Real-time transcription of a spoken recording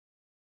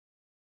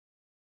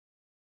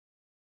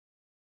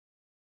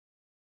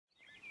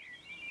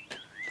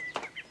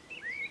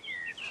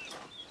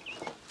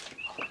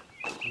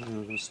and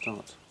I'm going to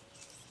start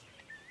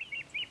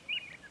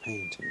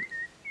painting.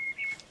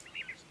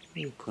 Let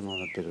me put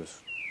on a bit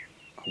of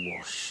a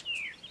wash.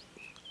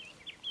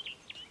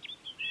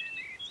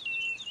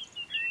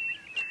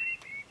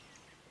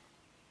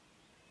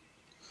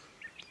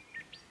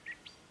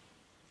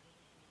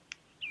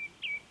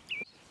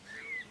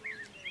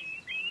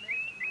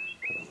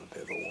 Put on a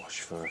bit of a wash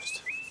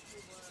first.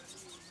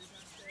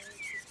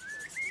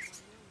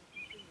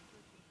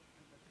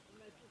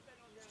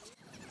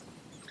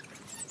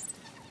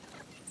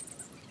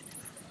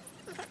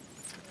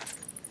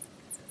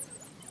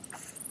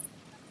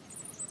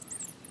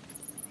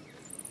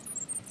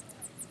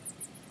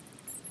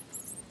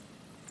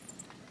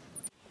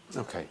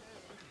 Okay.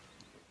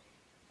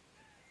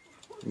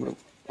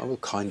 I will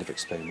kind of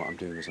explain what I'm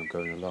doing as I'm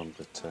going along,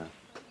 but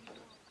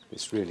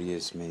this really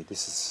is me.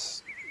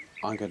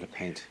 I'm going to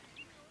paint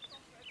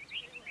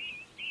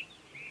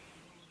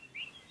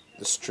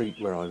the street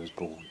where I was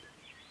born.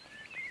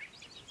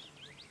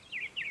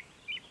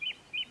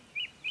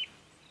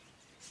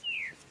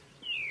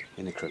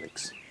 In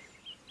acrylics.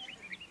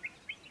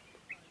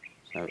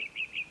 So,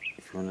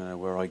 if you want to know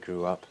where I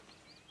grew up,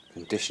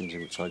 conditions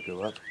in which I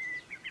grew up,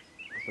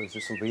 I suppose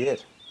this will be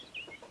it.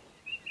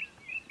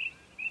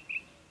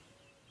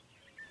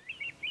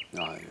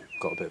 I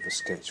got a bit of a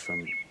sketch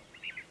from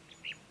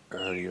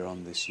earlier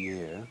on this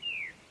year.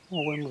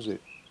 Oh, when was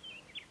it?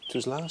 It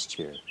was last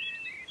year.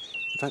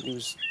 In fact, it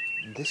was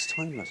this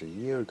time last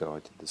year ago I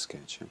did the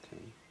sketch.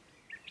 Okay.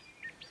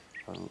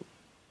 I'll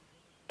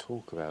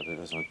talk about it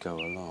as I go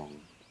along,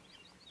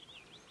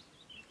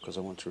 because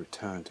I want to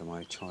return to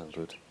my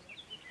childhood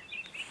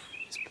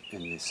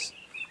in this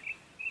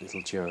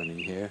little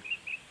journey here.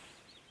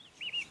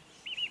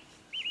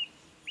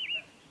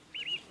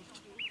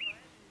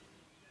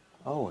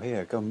 Oh,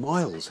 here, go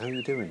Miles, how are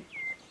you doing?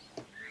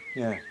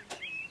 Yeah.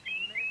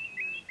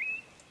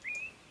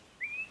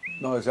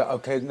 No, is that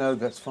okay? No,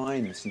 that's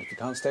fine. Listen, if you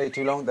can't stay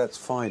too long, that's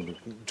fine.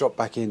 Drop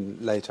back in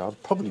later. I'll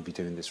probably be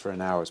doing this for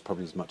an hour. It's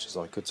probably as much as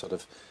I could sort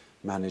of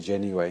manage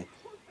anyway.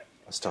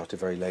 I started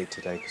very late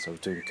today because I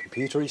was doing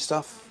computery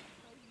stuff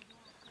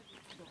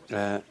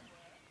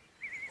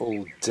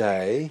all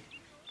day.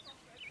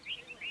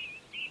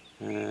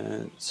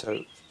 And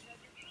so,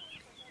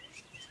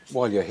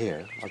 while you're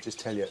here, I'll just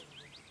tell you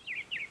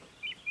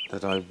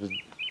that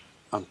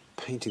I'm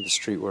painting the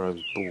street where I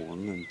was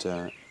born, and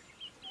let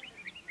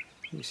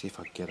me see if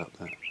I can get up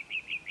there.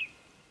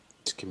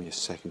 Just give me a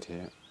second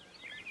here,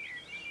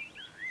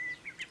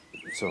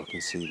 so I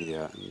can see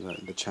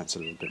the chats a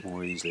little bit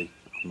more easily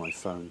on my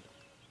phone.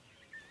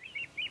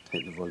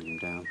 Take the volume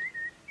down.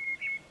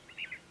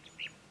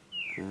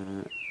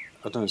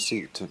 I can't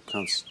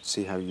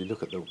see how you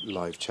look at the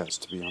live chats,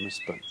 to be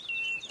honest, but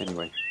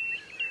anyway.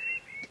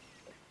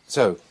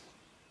 So,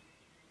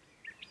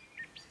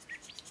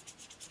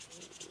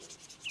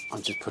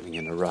 I'm just putting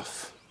in a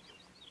rough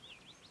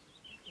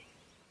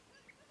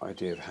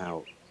idea of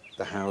how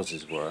the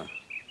houses were.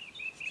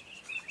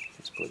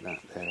 Let's put that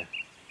there.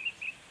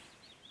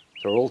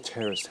 They're all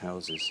terraced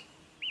houses.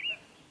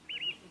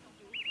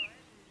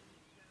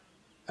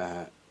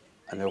 And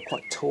they were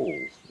quite tall.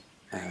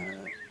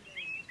 And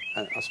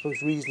I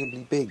suppose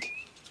reasonably big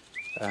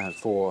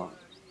for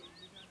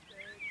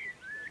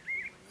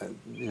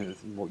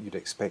what you'd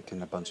expect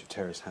in a bunch of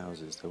terrace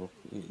houses. They were,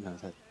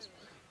 that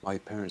my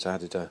parents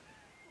added a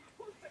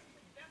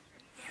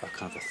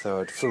kind of a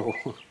third floor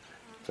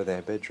for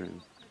their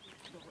bedroom,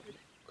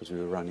 because we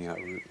were running out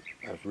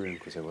of room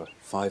because there were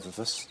 5 of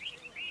us,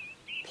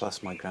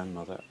 plus my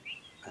grandmother,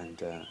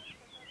 and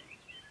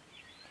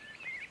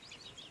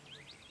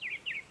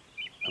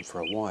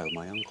for a while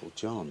my uncle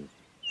John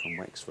from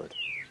Wexford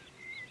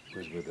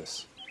was with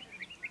us,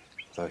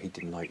 though he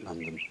didn't like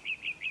London,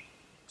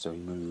 so he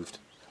moved.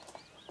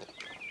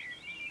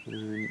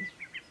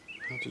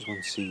 How does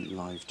one see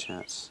live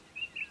chats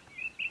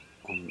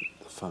on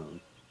the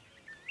phone?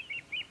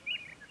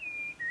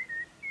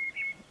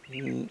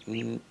 Where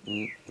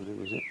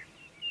was it?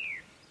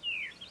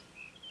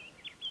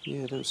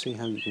 Yeah, I don't see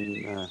how you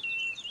can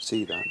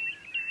see that.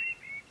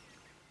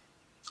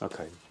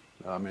 Okay,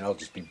 I mean, I'll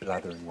just be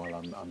blathering while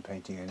I'm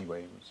painting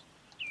anyway.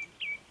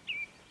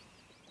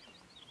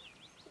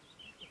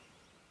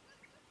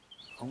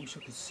 I wish I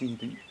could see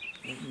the...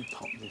 Let me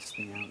pop this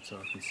thing out so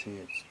I can see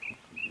it.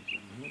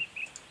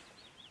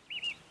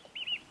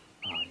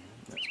 Ah, yeah,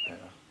 that's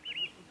better.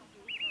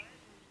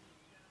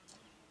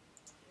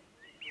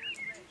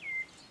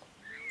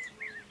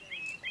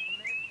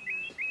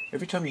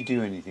 Every time you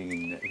do anything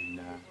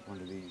in one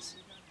of these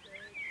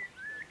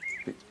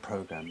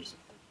programs,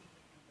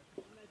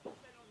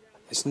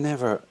 it's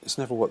never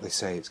what they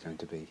say it's going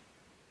to be.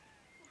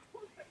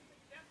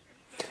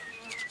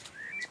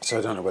 So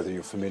I don't know whether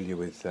you're familiar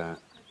with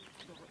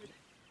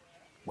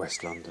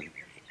West London.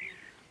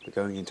 But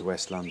going into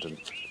West London,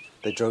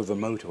 they drove a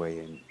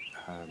motorway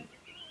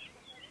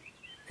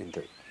in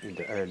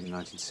the early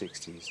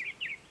 1960s,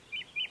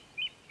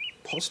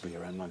 possibly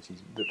around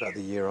about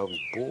the year I was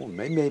born,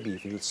 maybe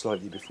even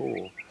slightly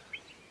before.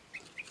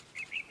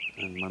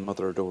 and my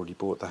mother had already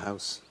bought the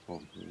house,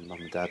 or mum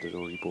and dad had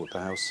already bought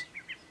the house,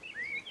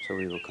 so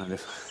we were kind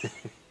of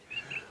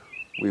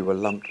we were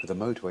lumped with a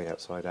motorway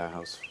outside our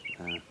house.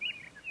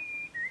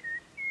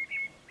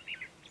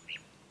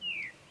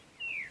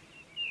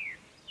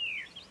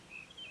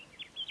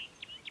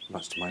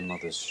 Much to my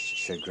mother's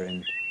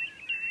chagrin,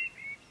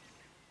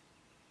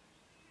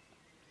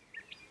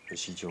 and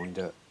she joined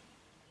a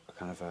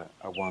kind of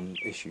a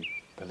one-issue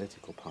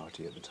political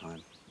party at the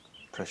time,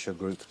 pressure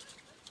group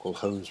called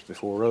Homes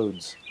Before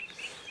Roads.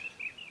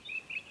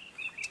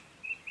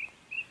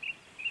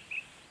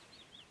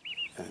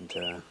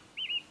 And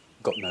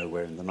got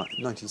nowhere in the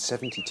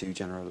 1972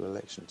 general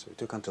election, so it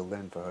took until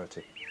then for her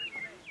to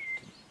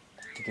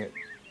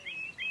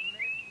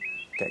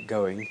get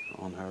going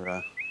on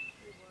her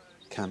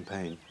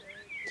campaign.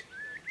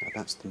 Now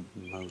that's the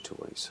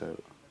motorway,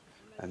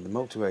 and the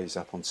motorway is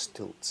up on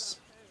stilts,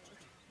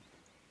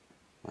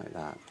 like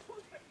that,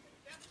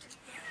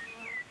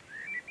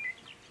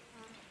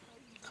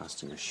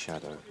 casting a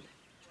shadow,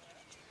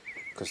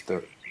 because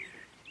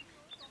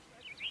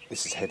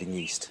this is heading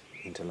east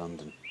into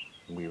London,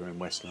 and we were in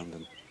West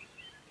London,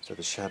 so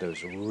the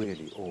shadows are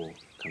really all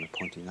kind of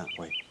pointing that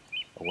way,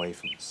 away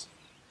from us.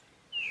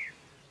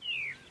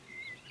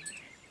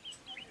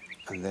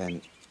 And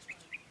then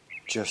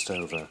just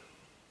over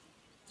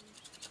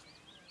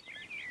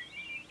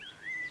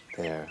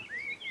there,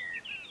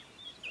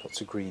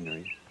 lots of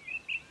greenery,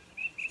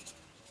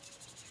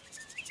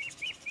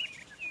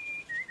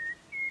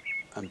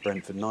 and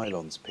Brentford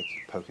nylons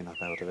poking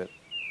up out of it,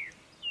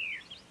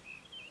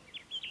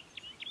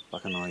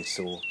 like an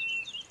eyesore.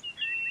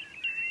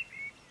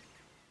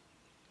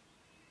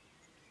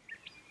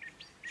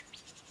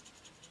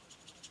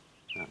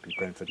 That'd be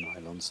Brentford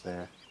nylons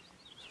there.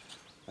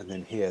 And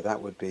then here,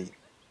 that would be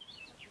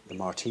the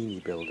Martini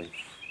building.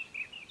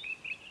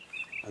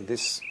 And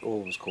this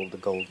all was called the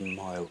Golden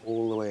Mile,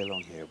 all the way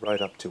along here, right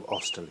up to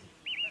Osterley,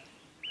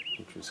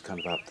 which was kind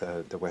of up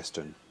the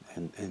western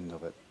end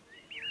of it.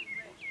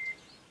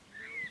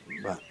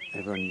 But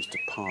everyone used to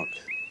park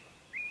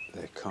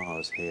their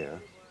cars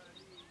here,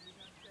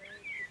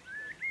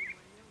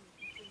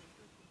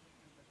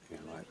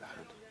 like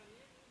that.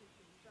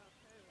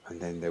 And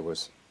then there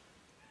was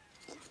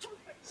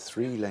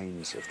 3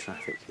 lanes of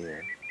traffic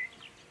here,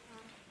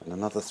 and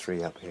another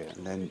 3 up here,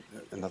 and then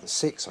another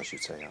 6, I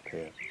should say, up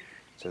here.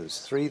 So there's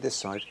 3 this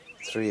side,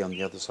 3 on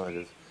the other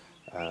side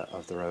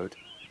of the road,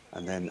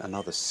 and then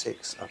another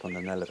 6 up on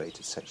an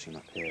elevated section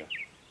up here.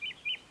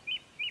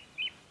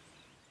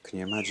 Can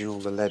you imagine all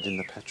the lead in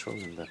the petrol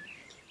and the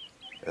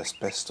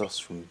asbestos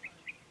from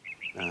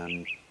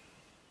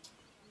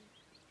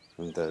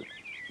the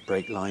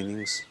brake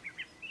linings?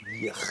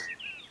 Yuck.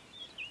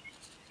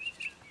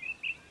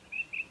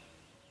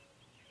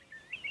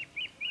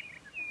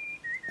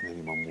 And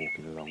anyone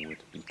walking along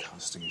would be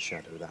casting a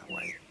shadow that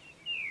way.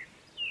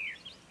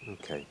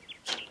 Okay,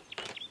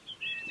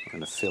 I'm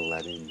going to fill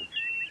that in.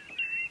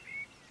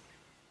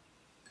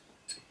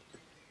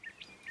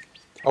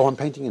 Oh, I'm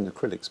painting in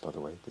acrylics, by the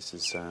way. This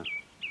is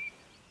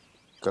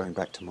going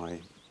back to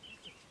my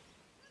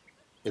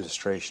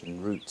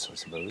illustration roots, I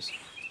suppose.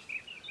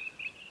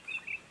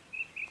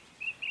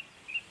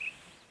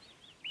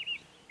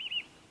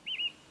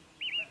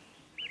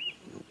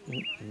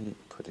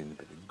 Put in a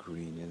bit of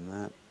green in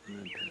that, and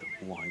a bit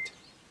of white.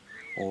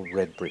 All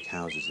red brick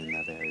houses in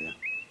that area.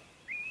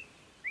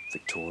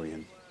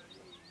 Victorian.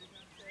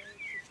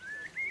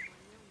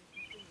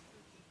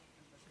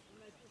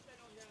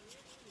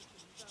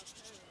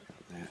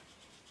 There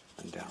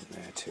and down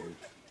there too.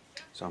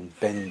 So I'm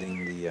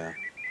bending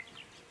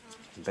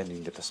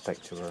the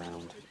perspective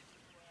around.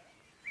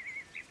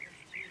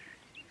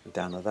 And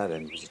down at that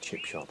end was a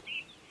chip shop,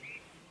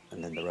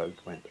 and then the road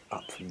went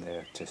up from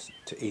there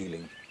to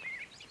Ealing,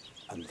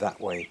 and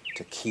that way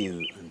to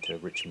Kew and to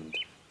Richmond.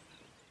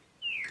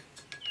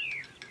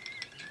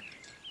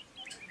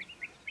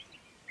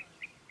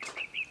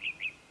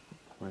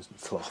 Where's the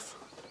cloth?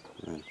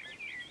 Yeah.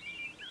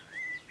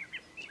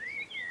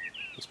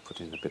 Let's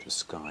put in a bit of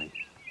sky,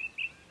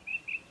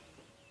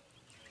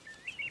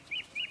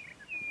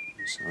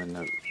 so I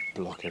don't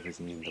block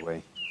everything in the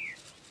way.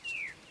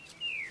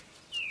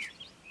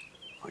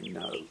 I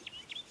know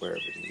where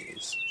everything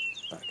is.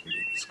 That can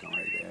be the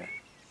sky there.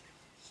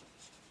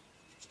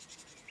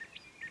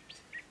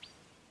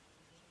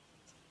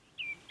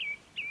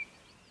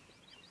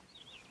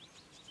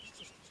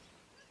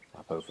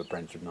 Up over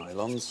Brentford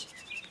nylons.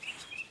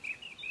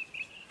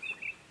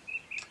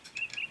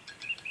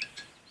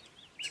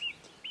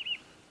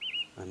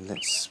 And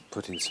let's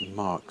put in some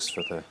marks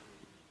for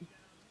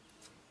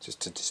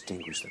just to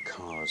distinguish the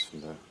cars from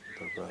the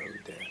road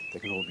there. They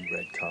can all be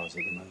red cars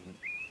at the moment.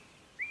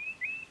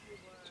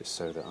 Just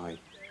so that I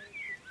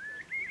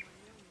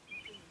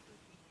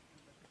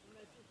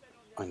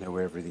know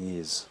where everything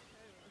is.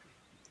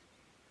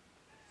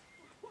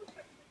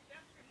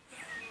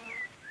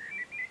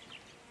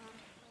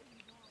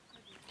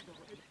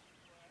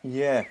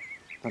 Yeah,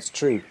 that's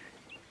true.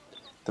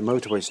 The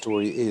motorway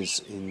story is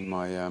in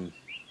my,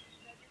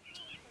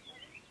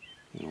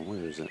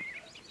 where is it?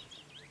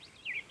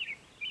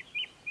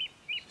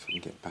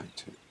 get back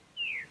to.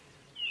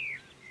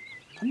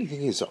 Funny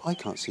thing is that I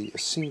can't see a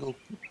single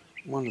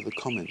one of the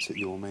comments that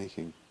you're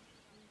making.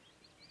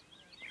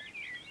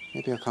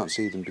 Maybe I can't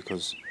see them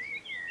because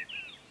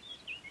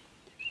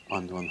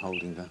I'm the one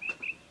holding the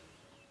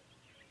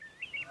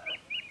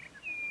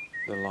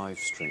live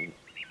stream.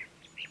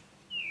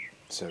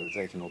 So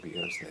they can all be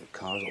yours. There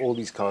cars, all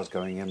these cars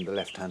going in the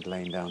left-hand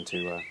lane down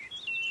to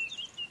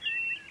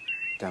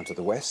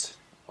the west.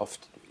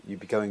 You'd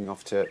be going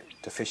off to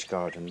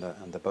Fishguard and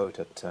the boat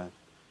at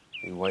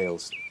in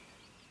Wales,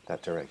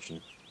 that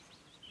direction.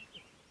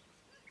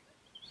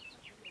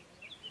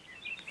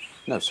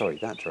 No, sorry,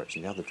 that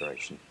direction, the other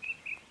direction.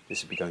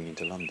 This would be going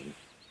into London.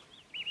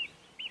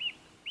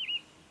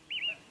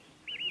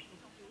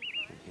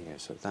 And here,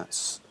 so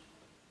that's.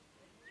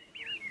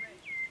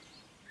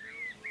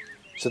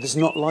 So this is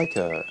not like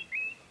a.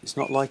 It's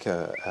not like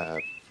a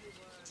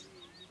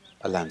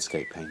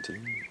landscape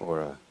painting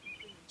or a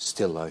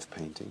still life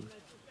painting.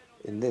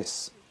 In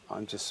this,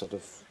 I'm just sort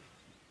of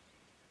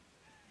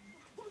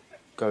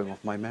going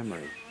off my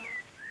memory.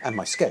 And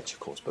my sketch, of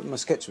course, but my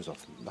sketch was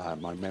off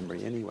my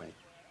memory anyway.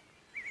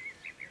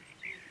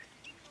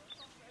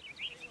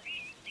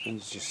 And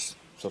it's just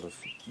sort of,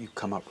 you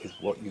come up with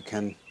what you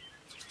can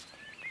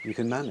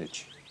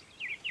manage.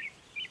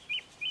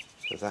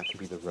 So that could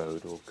be the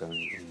road or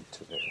going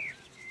into there.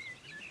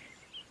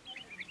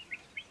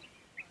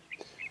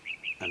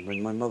 And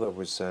when my mother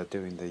was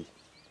doing the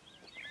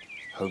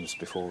Homes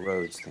Before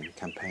Roads thing,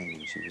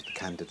 campaigning, she was the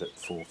candidate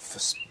for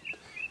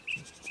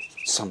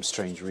some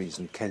strange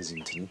reason,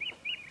 Kensington.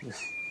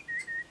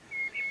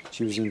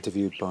 She was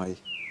interviewed by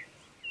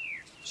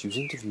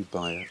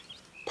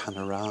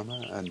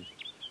Panorama and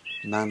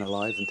Man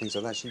Alive and things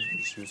like that. She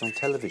was on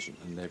television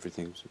and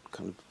everything. So it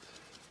kind of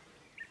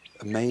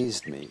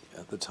amazed me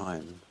at the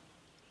time.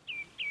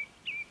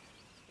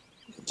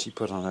 She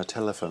put on her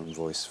telephone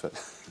voice for. Do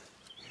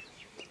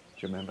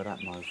you remember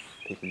that, Marv?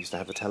 People used to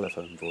have a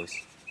telephone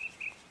voice.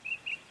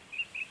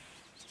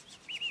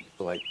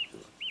 Like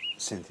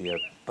Cynthia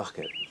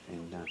Bucket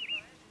in, I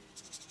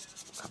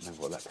can't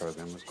remember what that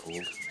programme was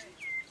called.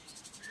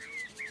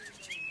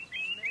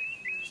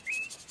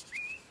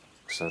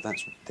 So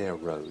that's their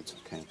roads,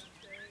 okay.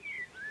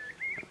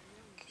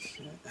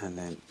 And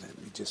then let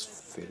me just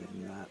fill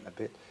in that a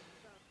bit.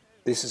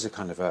 This is a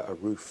kind of a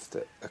roof,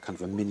 a kind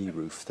of a mini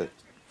roof,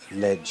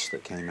 ledge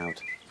that came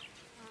out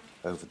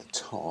over the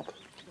top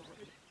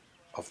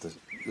of the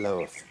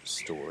lower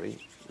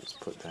story. Let's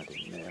put that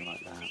in there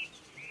like that.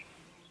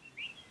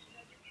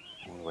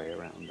 All the way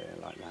around there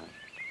like that.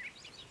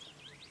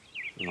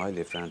 And I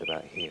lived round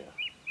about here,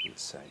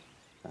 let's say.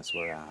 That's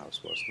where our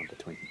house was, number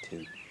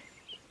 22.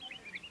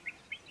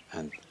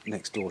 And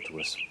next door to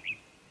us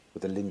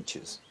were the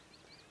Lynches,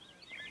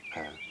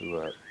 who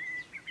were,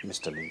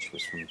 Mr. Lynch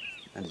was from,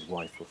 and his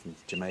wife were from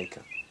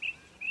Jamaica.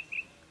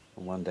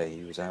 And one day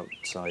he was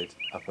outside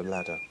up a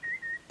ladder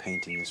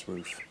painting this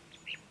roof,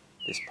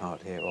 this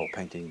part here, or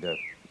painting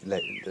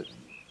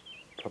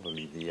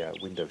probably the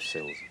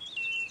windowsills.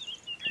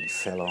 And he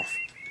fell off,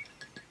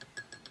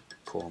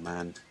 poor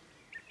man,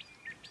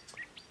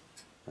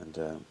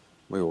 and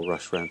we all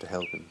rushed round to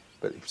help him,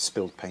 but he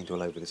spilled paint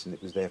all over this, and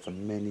it was there for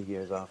many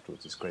years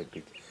afterwards, this great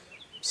big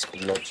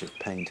splodge of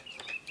paint.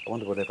 I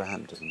wonder whatever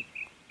happened to them.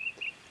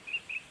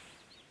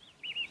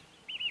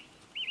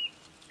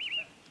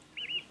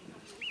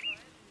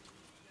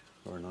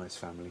 We're a nice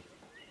family.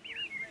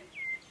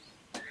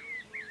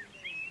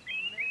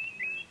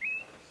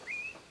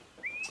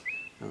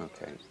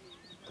 Okay,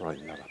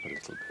 brighten that up a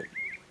little bit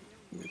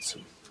with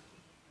some.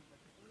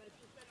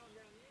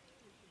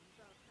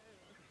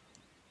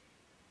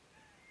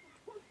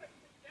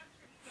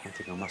 One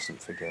thing I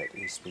mustn't forget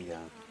is the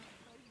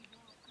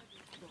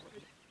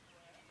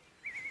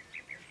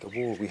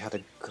wall. We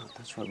had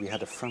that's right. We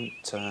had a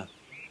front.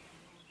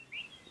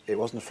 It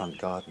wasn't a front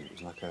garden. It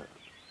was like a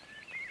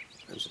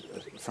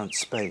front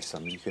space. I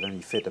mean, you could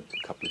only fit a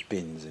couple of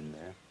bins in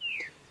there.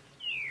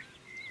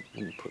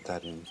 Let me put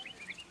that in.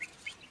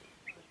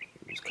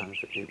 It was kind of,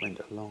 it went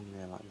along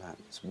there like that.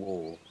 This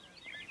wall.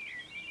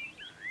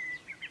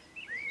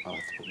 I'll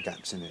have to put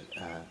gaps in it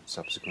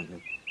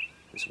subsequently.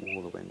 This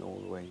wall that went all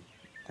the way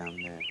down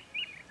there.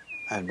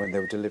 And when they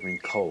were delivering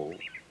coal,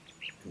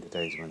 in the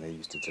days when they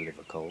used to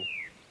deliver coal,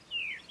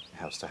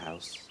 house to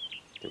house,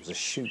 there was a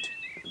chute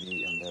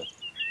on the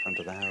front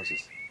of the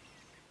houses.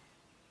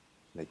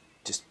 They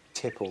just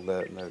tip all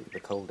the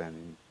coal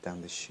down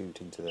this chute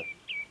into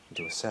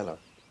a cellar.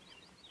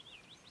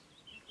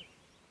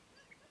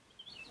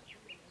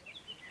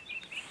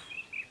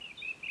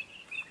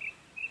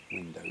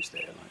 Windows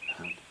there like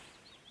that.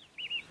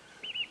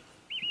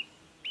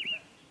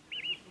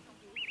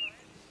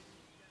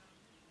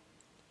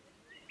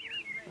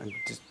 And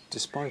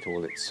despite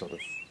all its sort of,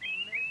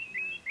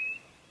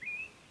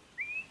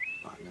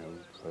 I don't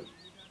know,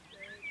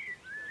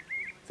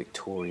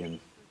 Victorian,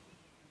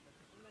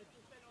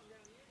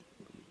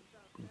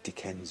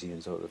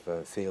 Dickensian sort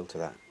of feel to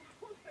that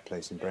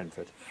place in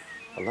Brentford,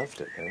 I loved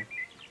it though. I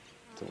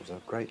thought it was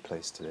a great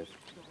place to live.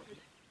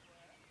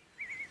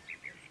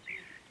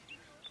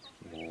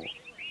 More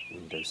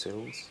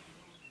windowsills.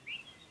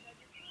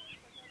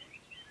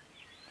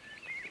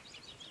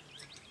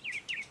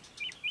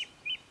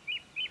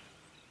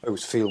 I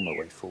always feel my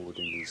way forward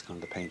in these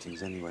kind of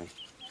paintings anyway,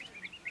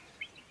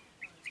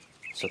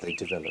 so they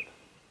develop.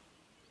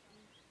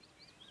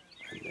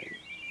 And then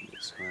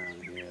it's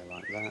around here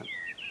like that.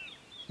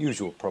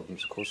 Usual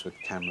problems, of course, with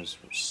cameras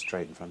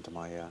straight in front of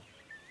my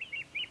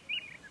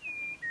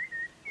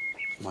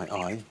my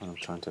eye when I'm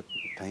trying to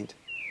paint.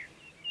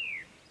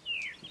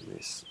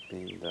 This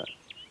being the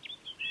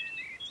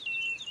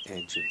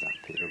edge of that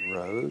bit of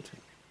road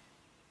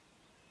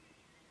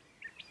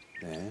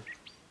there.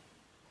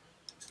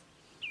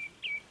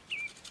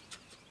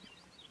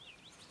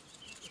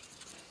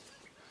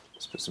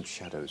 Let's put some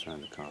shadows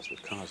around the cars. The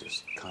cars are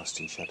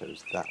casting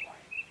shadows that way.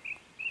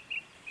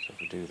 So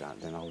if I do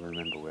that, then I'll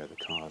remember where the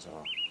cars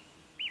are.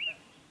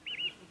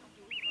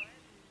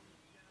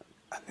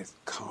 And there's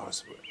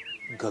cars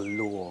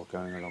galore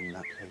going along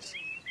that place.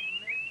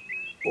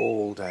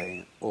 All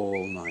day,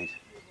 all night.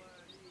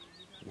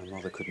 My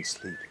mother couldn't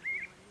sleep.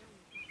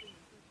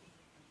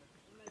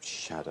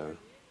 Shadow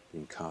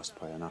being cast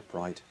by an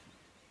upright.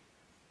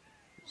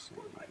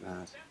 Something like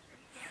that.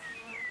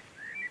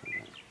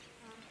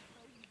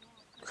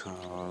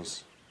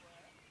 Cars.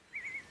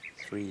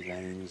 3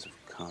 lanes of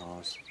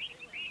cars.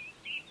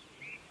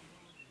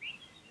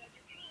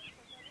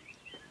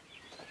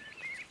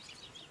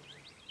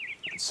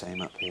 And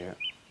same up here.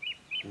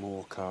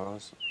 More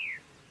cars.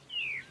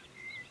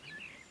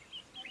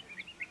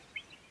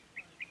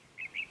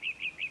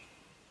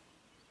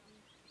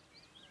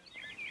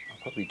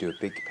 Probably do a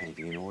big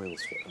painting in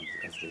oils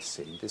of this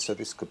scene, so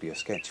this could be a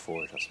sketch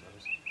for it, I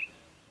suppose.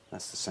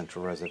 That's the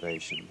central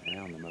reservation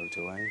there on the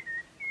motorway.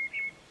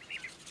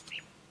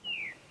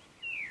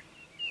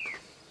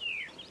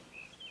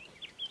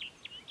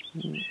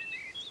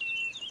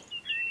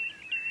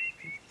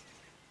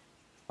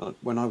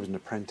 When I was an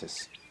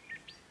apprentice,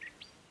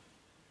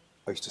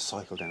 I used to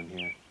cycle down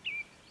here.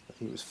 I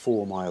think it was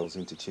 4 miles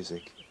into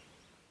Chiswick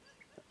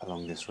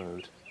along this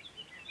road.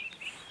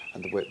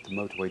 And the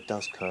motorway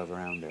does curve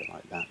around it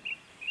like that.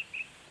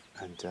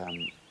 And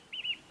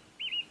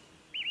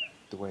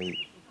the way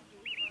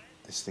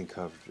this thing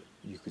curved,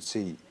 you could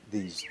see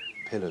these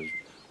pillars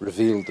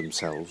revealed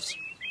themselves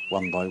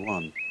one by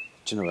one.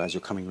 Do you know, as you're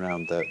coming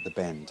round the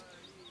bend,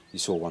 you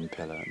saw one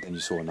pillar, and then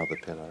you saw another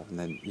pillar, and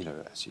then, you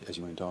know, as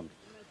you went on.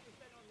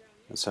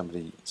 And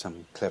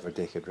some clever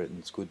dick had written,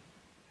 it's good,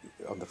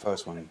 on the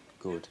first one,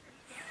 good.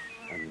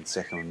 And the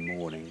second one,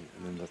 morning,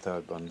 and then the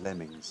third one,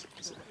 lemmings.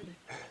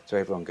 So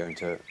everyone going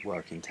to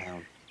work in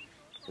town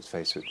was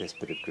faced with this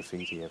bit of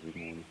graffiti every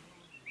morning.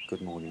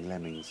 Good morning,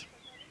 lemmings.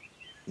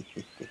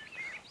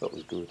 That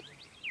was good.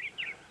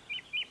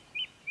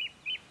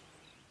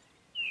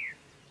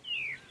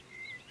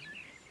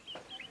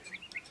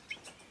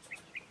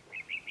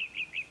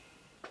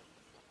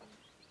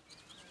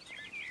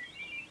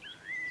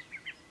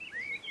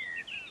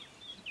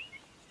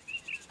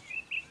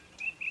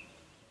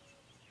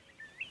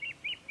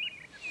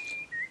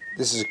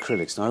 This is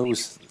acrylics, and I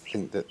always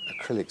think that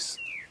acrylics,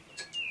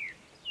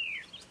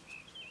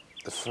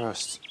 the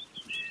first,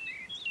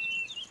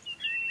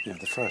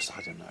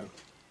 I don't know,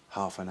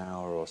 half an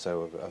hour or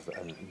so of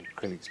an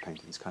acrylics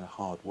painting is kind of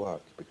hard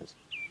work, because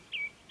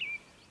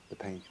the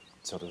paint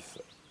sort of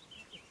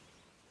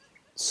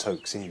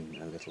soaks in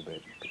a little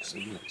bit, because,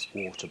 you know, it's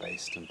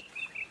water-based,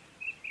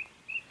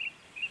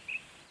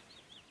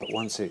 but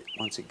once it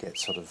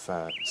gets sort of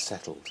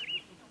settled,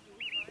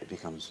 it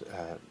becomes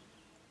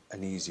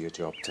an easier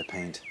job to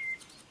paint.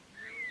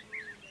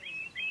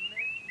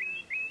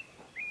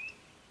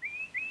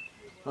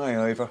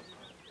 Hi Ivor,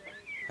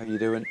 how you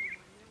doing?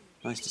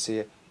 Nice to see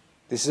you.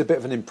 This is a bit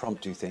of an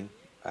impromptu thing,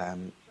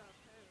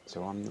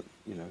 so I'm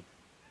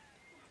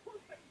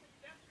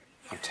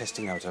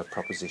testing out a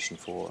proposition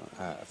for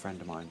a friend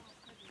of mine,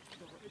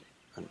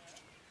 an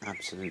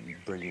absolutely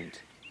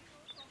brilliant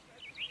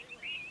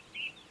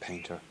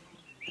painter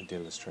and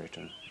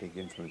illustrator, big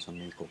influence on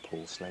me, called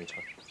Paul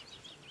Slater.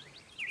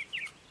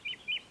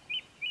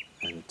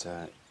 And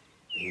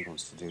he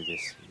wants to do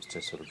this,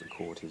 to sort of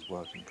record his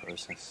working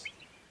process.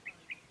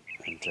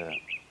 And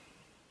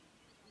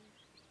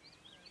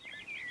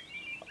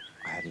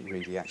I hadn't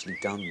really actually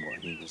done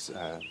what he was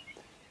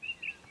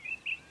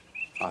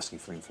asking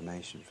for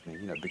information from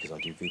me, you know, because I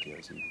do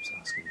videos, and he was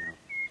asking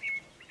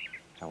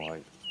how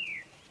I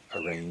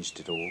arranged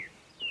it all.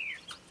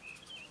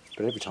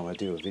 But every time I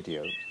do a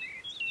video,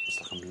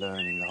 it's like I'm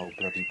learning the whole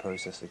bloody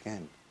process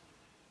again.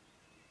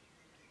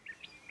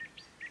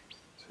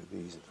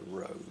 These are the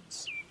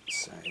roads,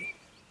 say.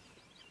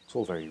 It's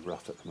all very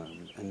rough at the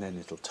moment, and then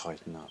it'll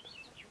tighten up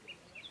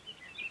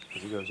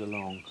as it goes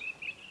along.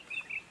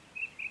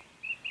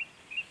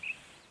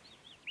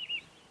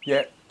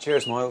 Yeah,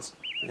 cheers, Miles.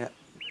 Yeah,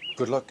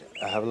 good luck.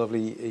 Have a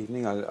lovely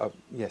evening.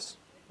 Yes,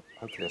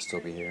 hopefully I'll still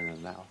be here in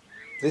an hour.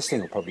 This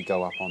thing will probably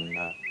go up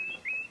on...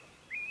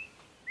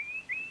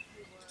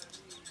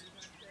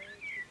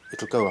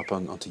 it'll go up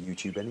onto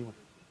YouTube anyway.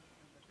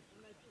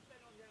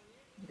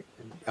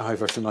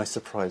 Ivor, it's a nice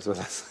surprise with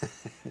us.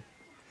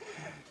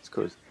 It's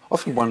good.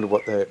 Often wonder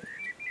what the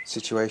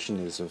situation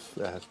is of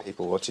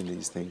people watching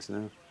these things. You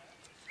know,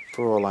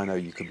 for all I know,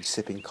 you could be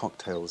sipping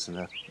cocktails in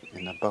a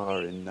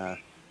bar in I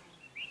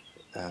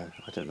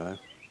don't know,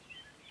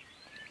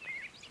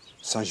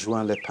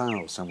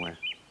 Saint-Jouin-les-Pins or somewhere.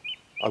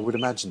 I would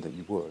imagine that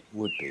you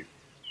would be.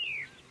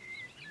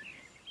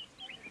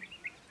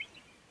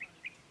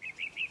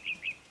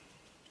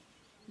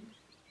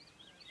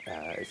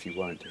 If you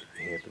weren't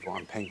here before,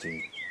 I'm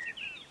painting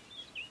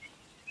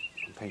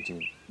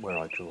where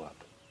I grew up,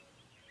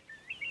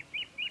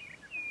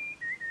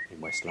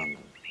 in West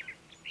London,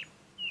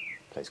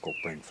 a place called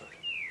Brentford.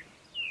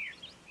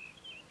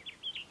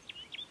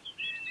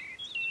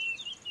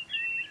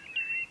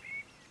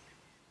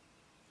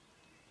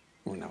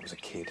 When I was a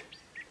kid.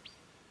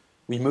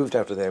 We moved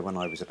out of there when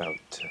I was about,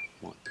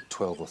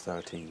 12 or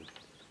 13.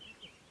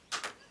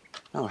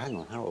 Oh, hang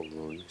on, how old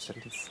were we?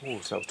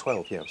 74, so I was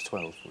 12, yeah, I was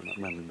 12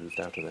 when we moved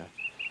out of there.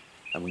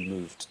 And we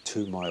moved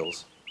 2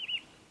 miles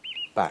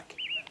back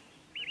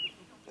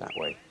that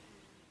way.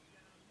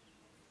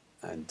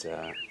 And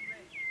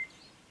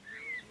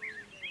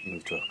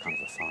moved to a kind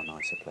of a far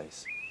nicer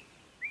place.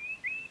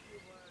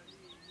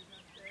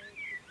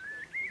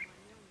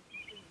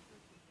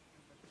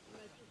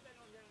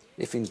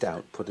 If in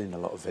doubt, put in a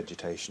lot of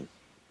vegetation.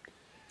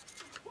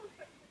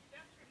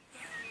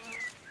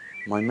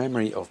 My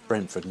memory of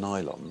Brentford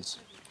nylons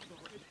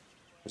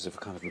was of a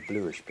kind of a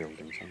bluish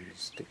building, so I'm going to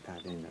stick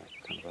that in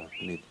a kind of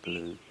a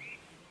mid-blue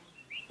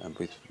and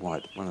with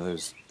white, one of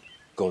those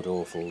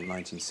god-awful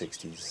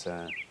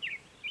 1960s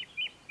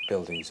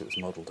buildings that was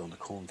modelled on a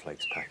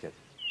cornflakes packet.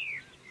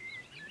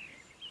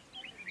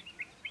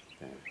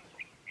 There.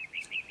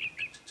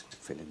 I'll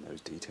fill in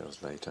those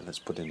details later. Let's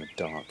put in a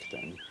dark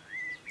then.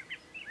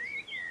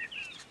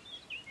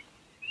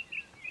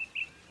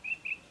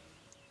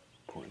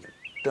 Put in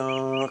a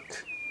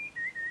dark,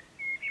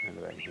 and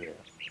about here.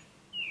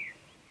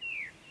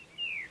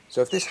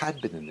 So if this had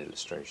been an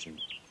illustration,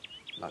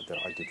 like that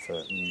I did for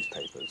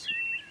newspapers,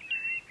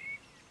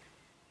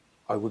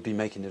 I would be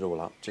making it all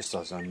up, just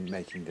as I'm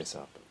making this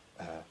up.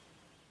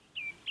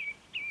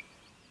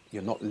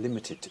 You're not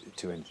limited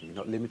to anything, you're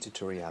not limited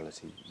to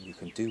reality. You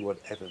can do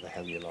whatever the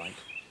hell you like.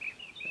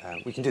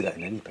 We can do that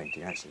in any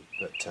painting, actually,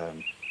 but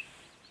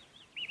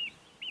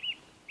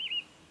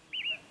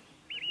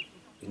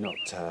you're not,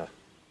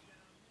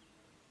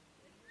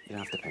 you don't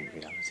have to paint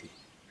reality.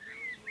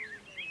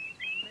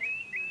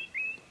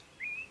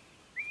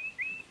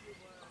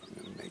 I'm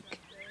going to make,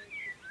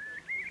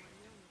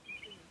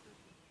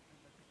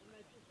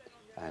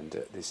 and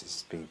this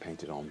is being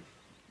painted on,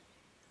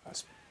 I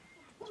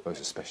suppose,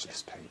 a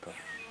specialist paper.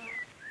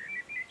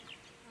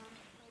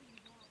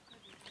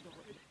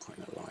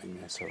 Putting a line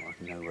there so I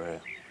can know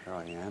where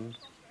I am.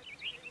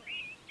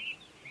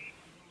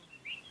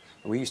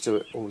 We used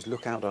to always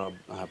look out our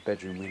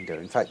bedroom window.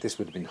 In fact, this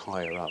would have been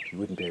higher up. You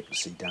wouldn't be able to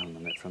see down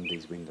on it from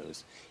these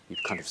windows.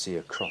 You'd kind of see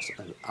across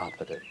and up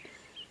at it.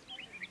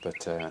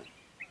 But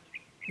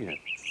you know,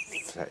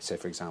 say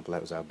for example,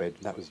 that was our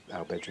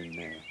bedroom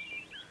there.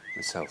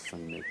 Myself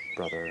and my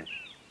brother.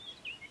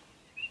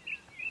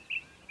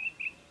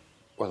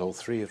 Well, all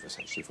 3 of us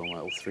actually, from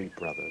all 3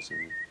 brothers,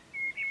 and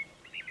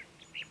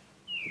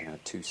we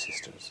had 2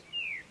 sisters.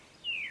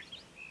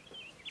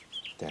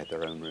 They had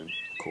their own room,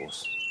 of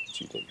course,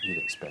 which you'd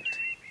expect.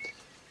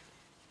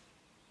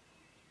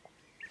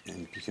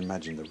 And you can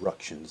imagine the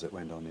ructions that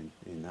went on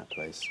in that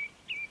place.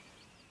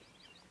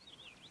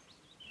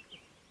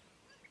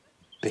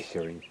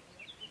 Bickering,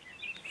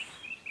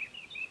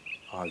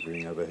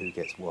 arguing over who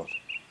gets what.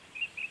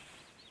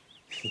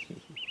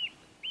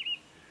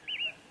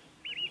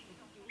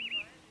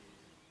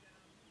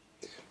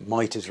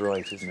 Might is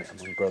right, isn't it,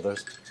 among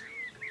brothers?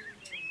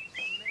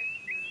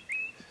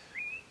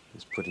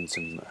 Let's put in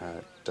some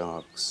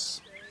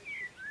darks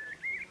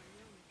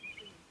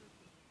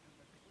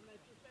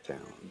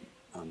down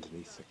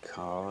underneath the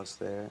cars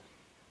there.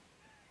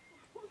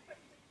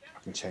 I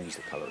can change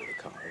the colour of the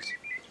cars.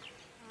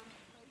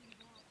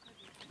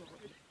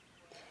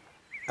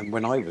 And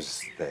when I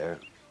was there,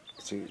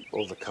 see,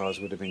 all the cars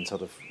would have been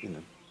sort of, you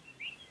know,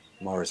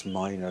 Morris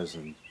Minors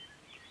and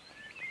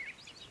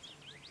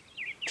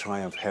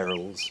Triumph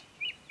Heralds.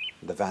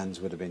 The vans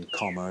would have been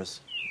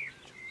Commerce.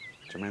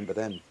 Do you remember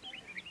them?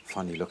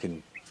 Funny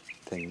looking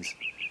things.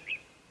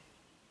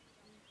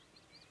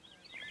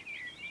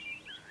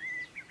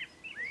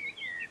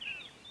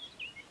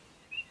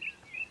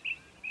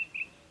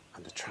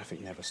 And the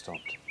traffic never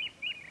stopped.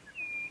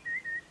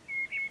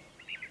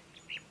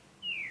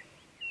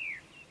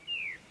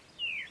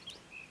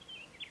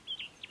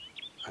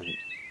 And I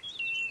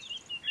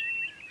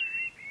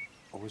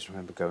always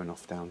remember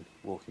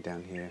walking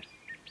down here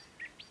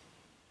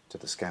to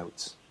the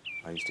Scouts.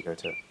 I used to go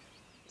to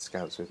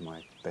Scouts with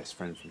my best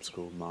friend from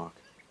school, Mark.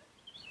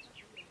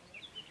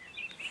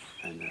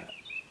 And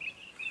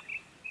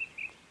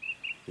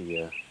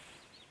you'd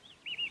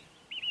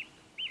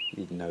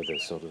know the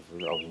sort of,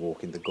 I was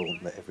walking the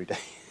gauntlet every day.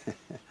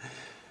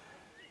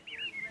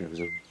 There was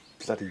a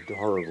bloody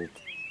horrible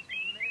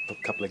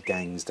couple of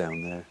gangs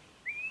down there.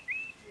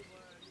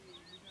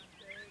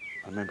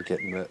 I remember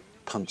getting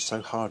punched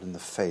so hard in the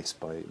face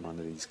by one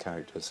of these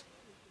characters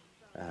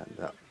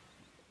that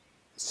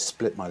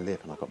split my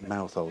lip, and I got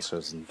mouth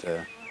ulcers and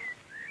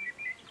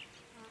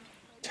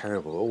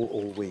terrible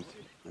all week.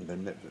 And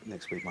then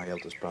next week, my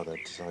eldest brother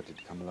decided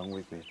to come along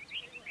with me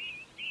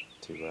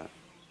to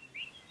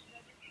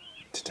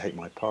take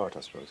my part, I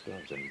suppose. I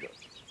was only got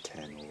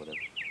 10 or whatever,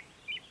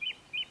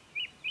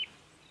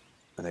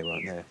 and they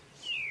weren't there,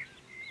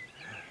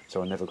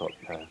 so I never got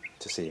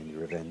to see any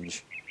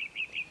revenge.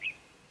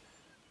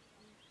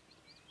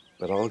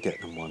 But I'll get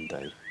them one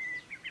day.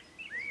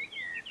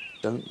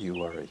 Don't you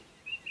worry.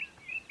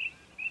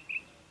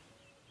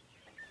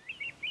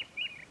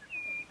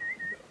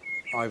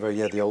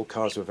 Yeah, the old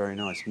cars were very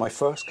nice. My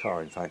first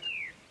car, in fact,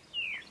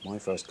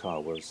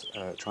 was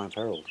Triumph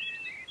Herald.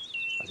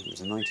 I think it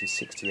was a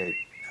 1968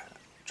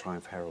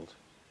 Triumph Herald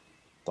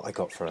that I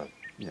got for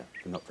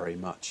not very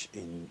much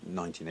in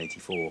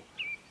 1984.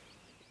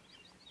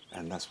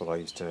 And that's what I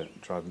used to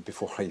drive. And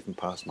before I even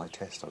passed my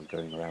test, I was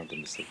going around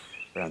in the city,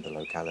 around the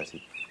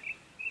locality,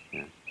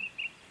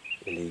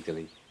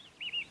 illegally.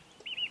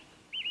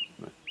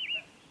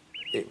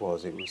 It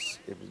was.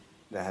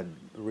 They had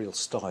real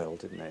style,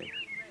 didn't they?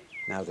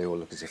 Now they all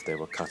look as if they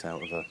were cut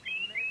out of a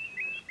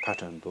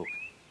pattern book.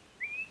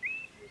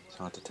 It's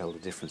hard to tell the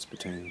difference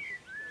between them.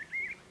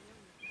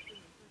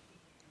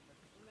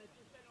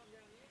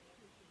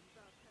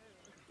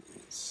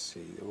 Let's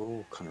see, they're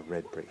all kind of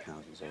red brick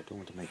houses. I don't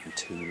want to make them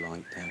too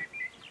light there.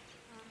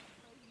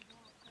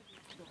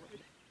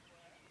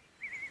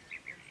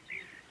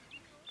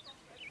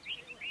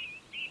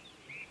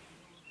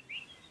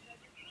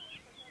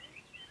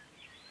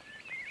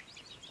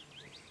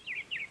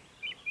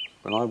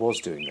 When I was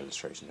doing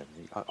illustrations and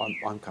everything,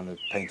 I'm kind of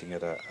painting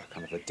at a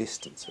kind of a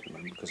distance at the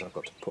moment, because I've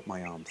got to put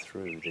my arm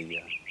through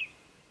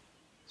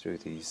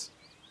these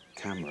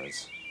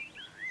cameras,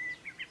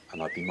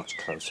 and I'd be much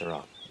closer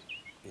up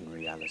in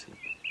reality.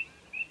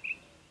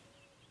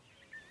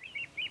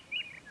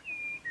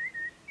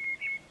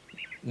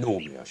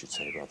 Normally, I should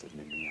say, rather than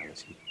in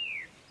reality.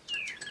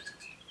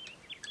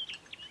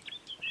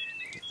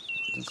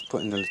 Just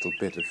putting a little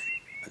bit of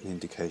an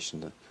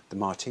indication that the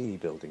Martini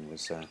building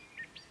was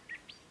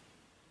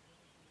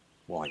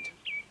white,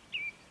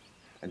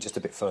 and just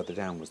a bit further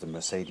down was the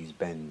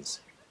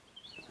Mercedes-Benz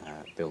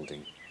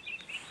building,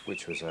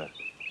 which was it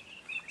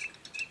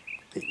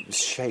was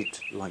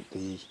shaped like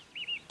the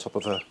top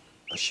of a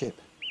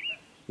ship,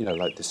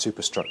 like the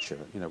superstructure,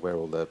 where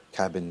all the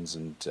cabins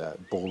and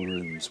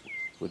ballrooms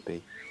would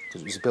be,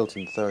 because it was built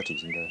in the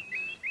 30s, in the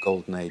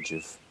golden age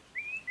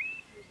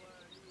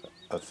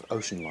of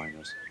ocean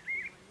liners.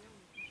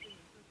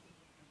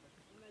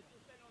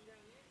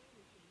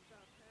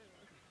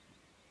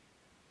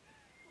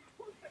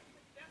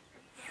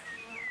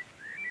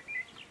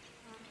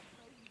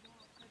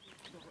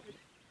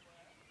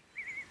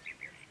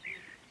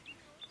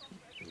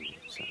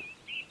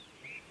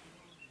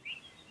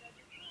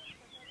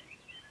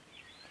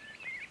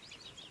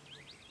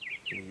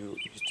 We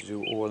used to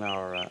do all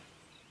our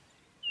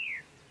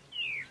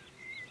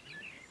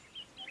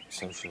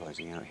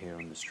socialising out here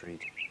on the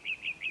street,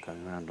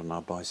 going around on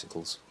our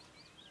bicycles,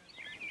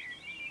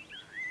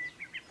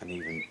 and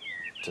even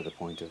to the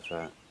point of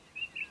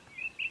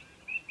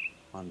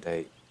one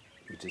day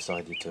we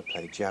decided to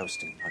play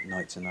jousting, like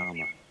knights in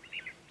armour,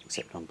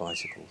 except on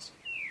bicycles.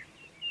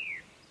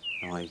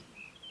 And I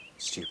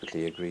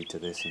stupidly agreed to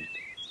this, and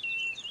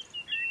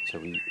so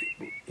we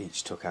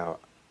each took our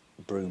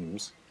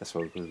brooms. That's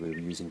why we were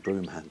using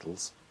broom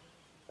handles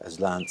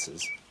as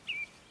lances,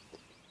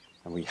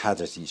 and we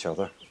had at each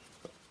other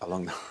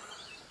along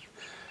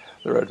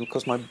the road. Of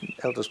course, my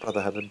eldest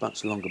brother had a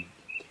much longer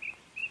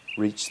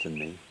reach than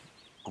me,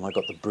 and I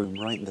got the broom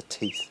right in the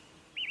teeth.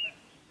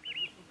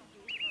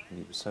 And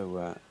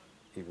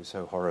he was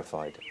so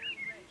horrified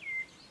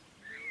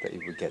that he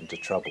would get into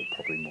trouble,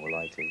 probably more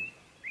likely,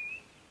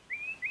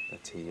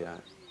 that he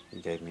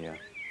gave me I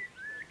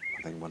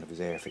think one of his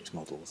Airfix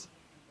models.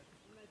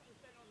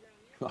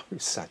 I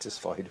was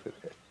satisfied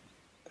with it.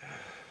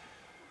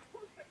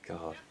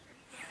 God.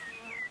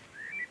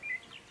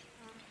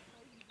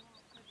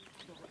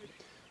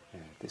 Yeah,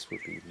 this would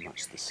be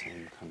much the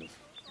same kind of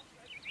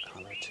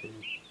colour too.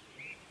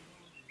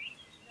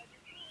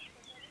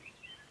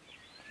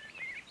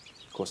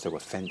 Of course, there were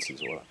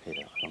fences all up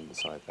here along the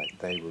side that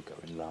they were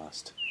going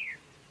last.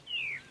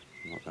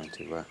 I'm not going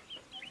to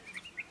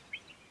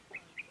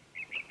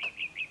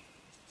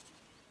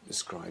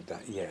describe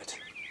that yet.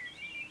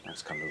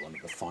 That's kind of one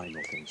of the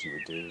final things you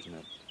would do, isn't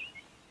it?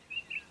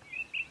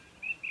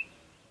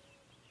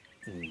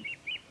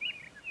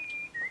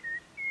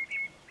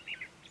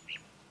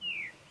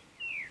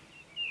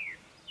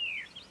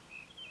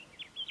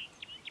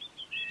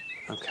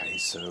 Okay,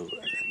 so let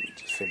me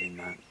just fill in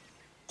that. I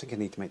think I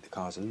need to make the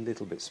cars a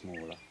little bit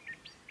smaller.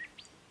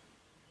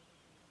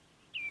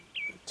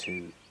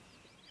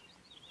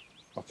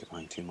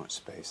 Occupying too much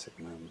space at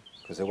the moment,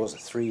 because there was a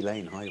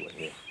 3-lane highway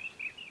here.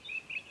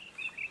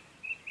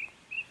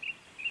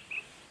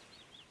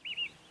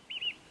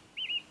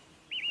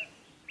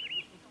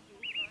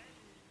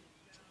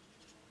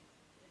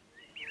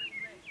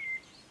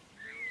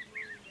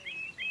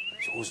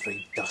 was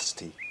very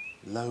dusty.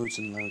 Loads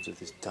and loads of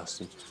this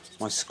dust. And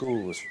my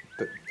school was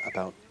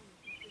about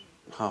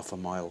half a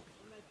mile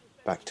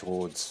back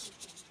towards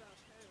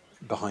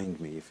behind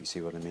me, if you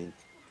see what I mean.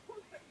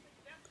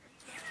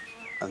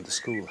 And the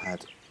school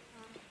had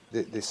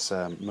this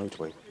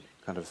motorway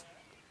kind of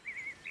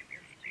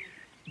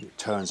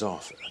turns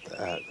off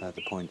at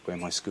the point where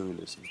my school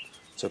is. And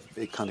so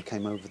it kind of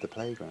came over the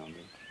playground.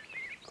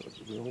 And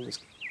with all this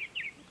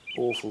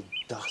awful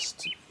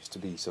dust used to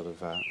be sort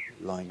of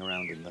lying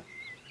around in the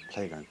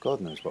playground.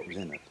 God knows what was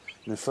in it.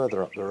 And then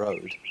further up the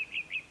road,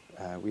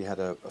 we had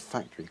a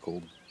factory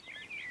called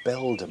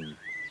Beldam.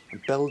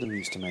 And Beldam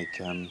used to make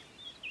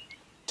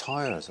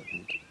tyres, I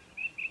think.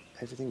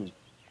 Everything was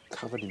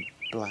covered in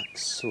black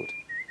soot.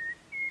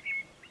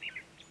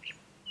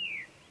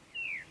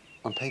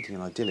 I'm painting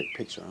an idyllic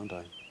picture, aren't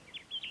I?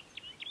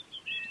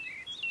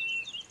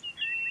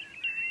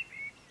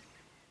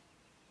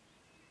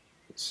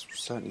 It's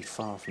certainly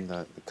far from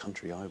the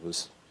country I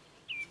was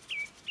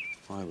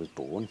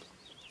born.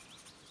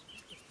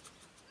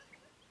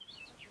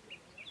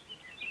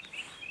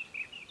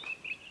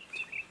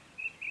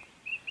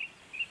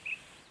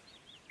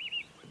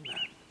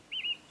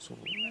 So,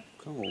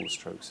 kind of all the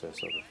strokes are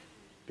sort of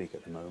big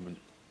at the moment.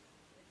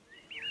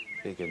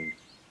 Big and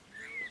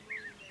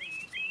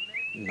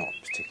not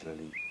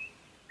particularly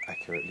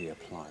accurately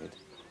applied.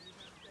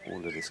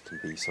 All of this can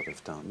be sort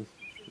of done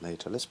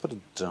later. Let's put a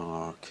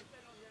dark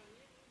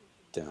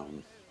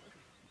down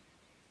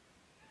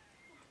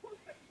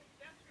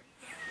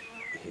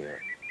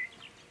here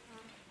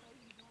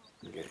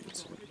and get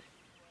some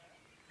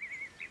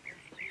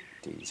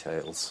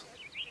details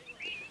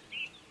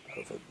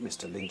over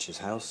Mr. Lynch's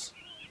house.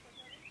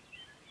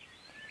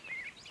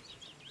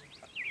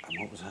 And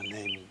what was her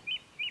name?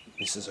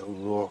 Mrs.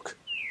 O'Rourke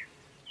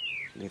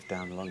lived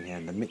down along here,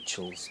 and the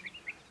Mitchells.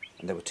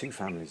 And there were two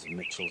families of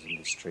Mitchells in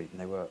this street, and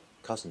they were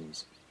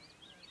cousins.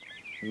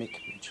 Mick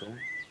Mitchell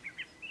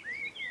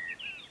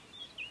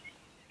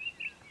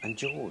and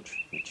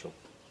George Mitchell.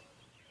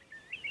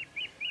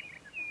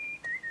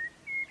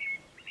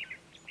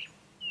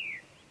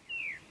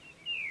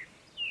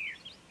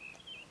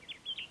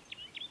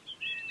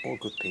 All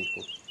good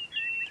people.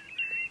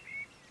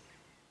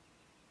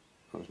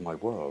 That was my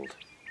world.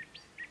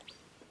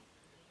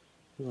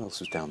 Who else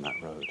was down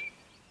that road?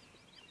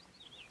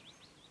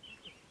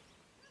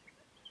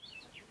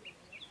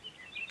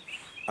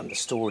 And the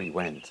story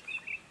went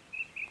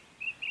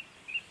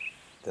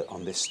that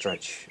on this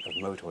stretch of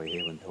motorway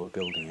here, when they were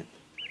building it,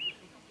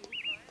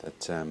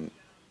 that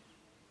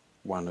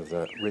one of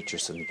the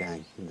Richardson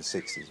gang in the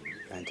 60s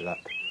ended up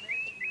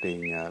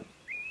being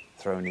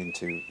thrown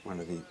into one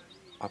of the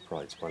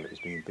uprights while it was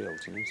being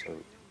built, you know, so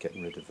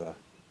getting rid of the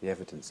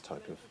evidence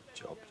type of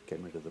job,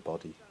 getting rid of the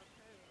body.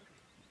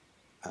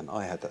 And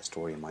I had that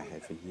story in my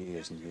head for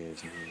years and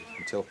years and years,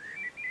 until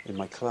in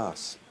my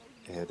class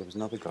there was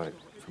another guy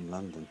from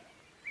London,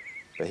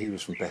 but he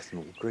was from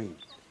Bethnal Green,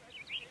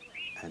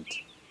 and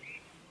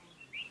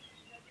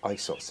I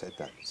sort of said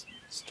that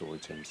story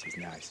to him. He says,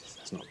 "No," he says,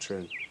 "that's not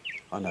true.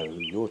 I know who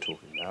you're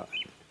talking about."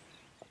 And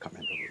I can't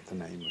remember what the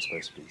name was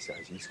supposed to be. He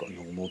says, "He's got a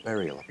normal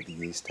burial up at the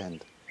East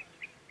End."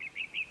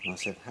 And I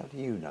said, "How do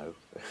you know?"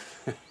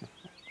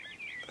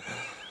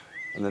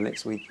 And the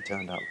next week he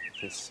turned up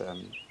with this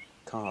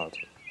card,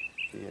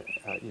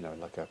 you know,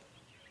 like it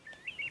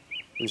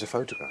was a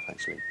photograph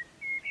actually,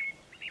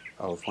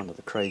 of one of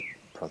the Craig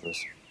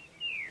brothers.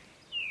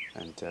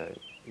 And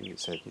it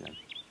said, you know,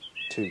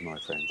 "To my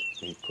friend,"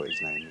 he put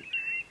his name in.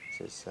 He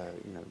says,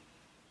 you know,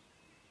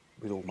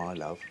 "with all my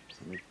love,"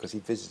 because he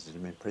visited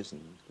him in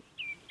prison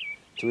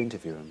to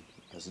interview him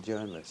as a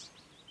journalist.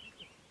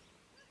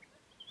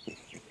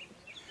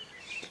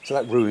 So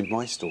that ruined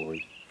my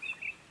story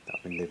that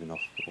I've been living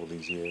off all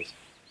these years.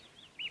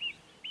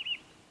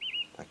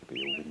 That could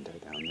be a window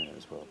down there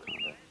as well,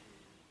 can't it?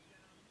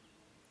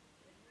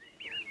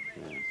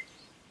 Yeah.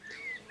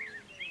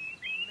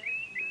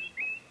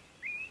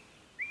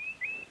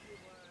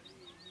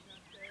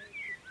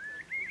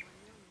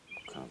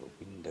 Kind of a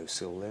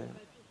windowsill there.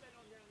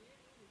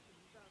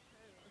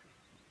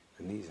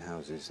 And these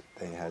houses,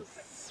 they had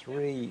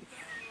three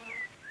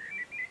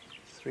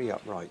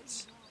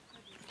uprights.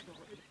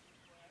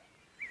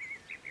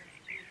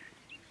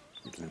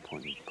 There's no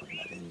point in putting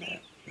that in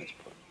there.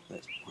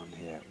 Let's put one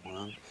here.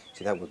 One.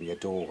 See, that would be a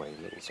doorway, a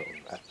little sort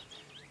of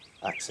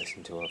access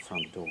into our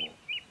front door.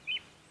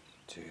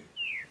 2,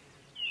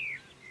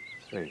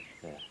 3,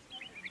 there.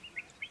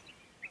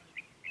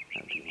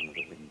 That would be one of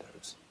the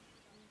windows.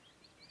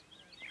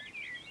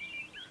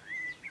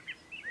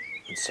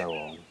 And so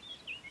on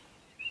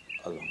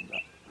along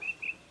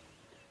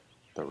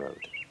the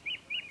road.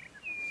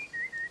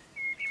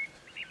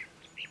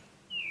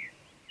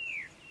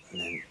 And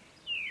then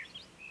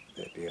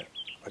there'd be a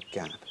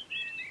gap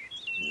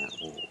in that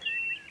wall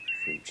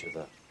for each of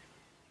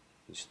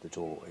the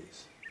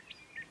doorways.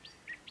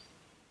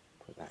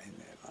 Put that in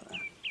there like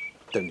that.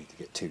 Don't need to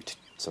get too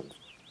sort of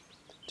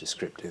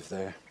descriptive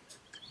there.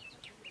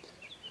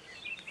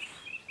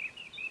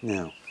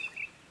 Now,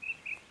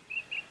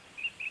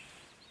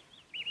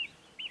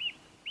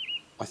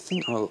 I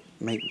think I'll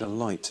make the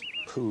light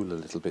pool a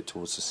little bit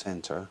towards the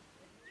centre.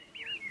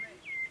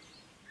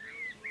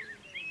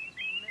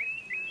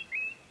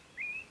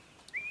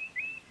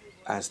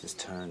 As this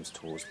turns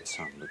towards the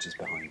sun, which is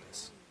behind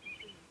us.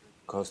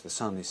 Because the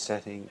sun is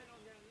setting.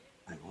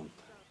 Hang on.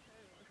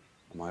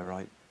 Am I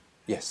right?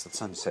 Yes, the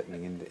sun is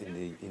setting in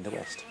the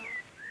west.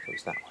 So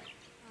it's that way.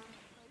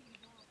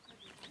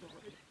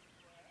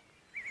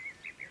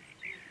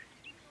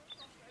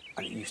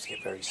 And it used to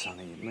get very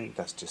sunny. Maybe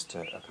that's just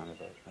a kind of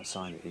a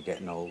sign that you're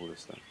getting old,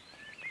 is that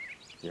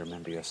you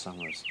remember your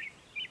summers.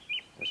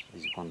 There's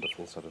these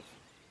wonderful sort of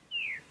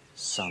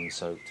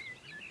sun-soaked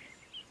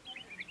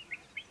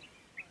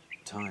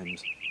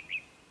times.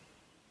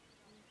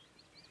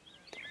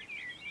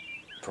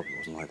 Probably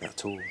wasn't like that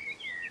at all.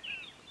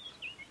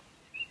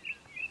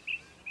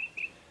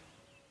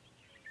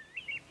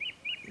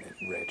 And then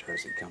redder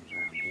as it comes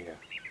around here.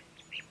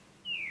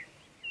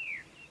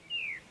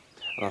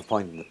 And I'm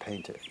finding the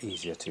paint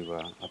easier to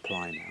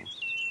apply now.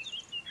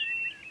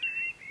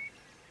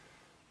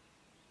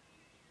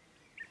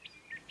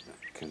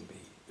 That can be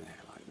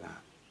there like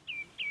that.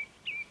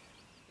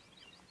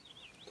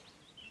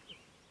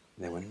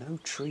 There were no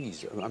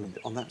trees. I mean,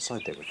 on that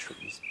side there were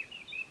trees,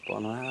 but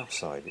on our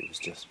side it was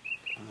just,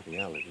 bloody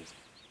hell, it was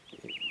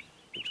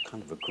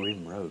kind of a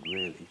grim road,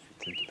 really, if you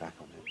think back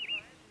on it.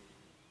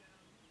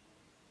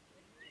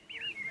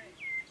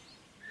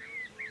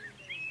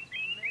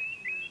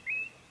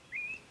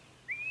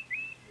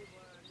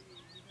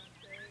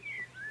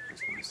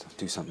 That's nice. I'll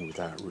do something with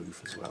that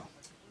roof as well.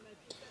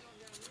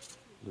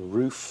 The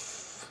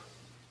roof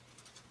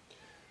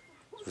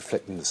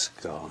reflecting the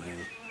sky.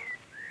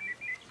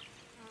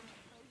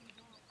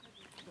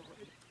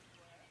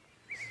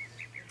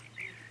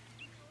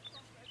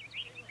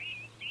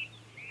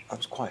 I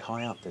was quite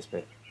high up this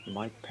bit.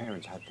 My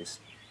parents had this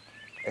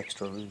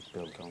extra roof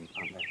built on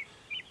up there.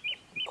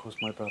 Of course,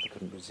 my brother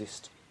couldn't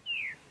resist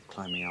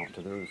climbing out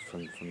to the roof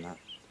from that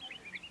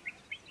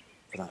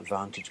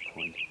vantage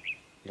point,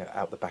 you know,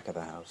 out the back of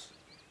the house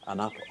and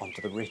up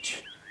onto the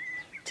ridge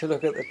to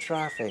look at the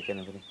traffic and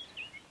everything.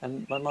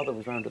 And my mother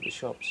was round at the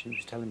shops. She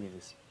was telling me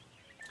this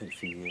a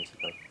few years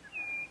ago,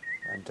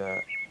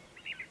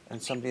 and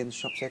somebody in the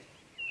shop said,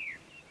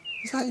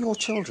 "Is that your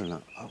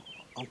children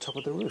on top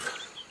of the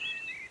roof?"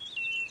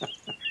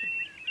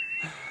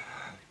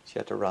 She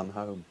had to run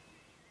home.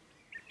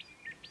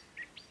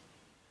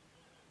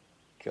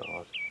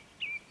 God.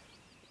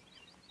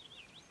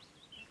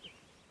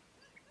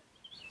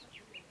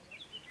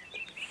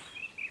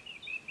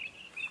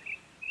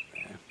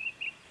 There.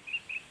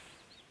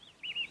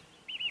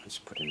 I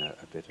just put in a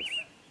bit of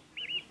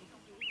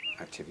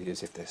activity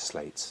as if they're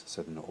slates,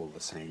 so they're not all the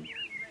same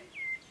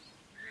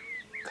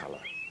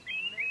colour.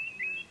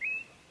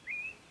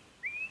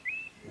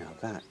 Now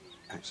that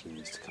actually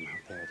needs to come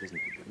out there, doesn't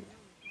it?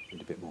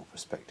 Need a bit more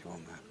perspective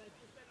on that.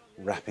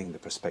 Wrapping the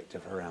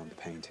perspective around the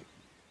painting.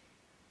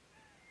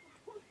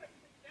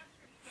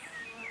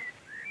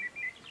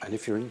 And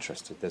if you're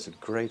interested, there's a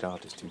great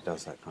artist who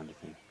does that kind of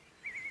thing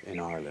in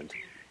Ireland.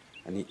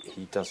 And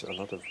he does a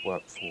lot of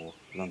work for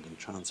London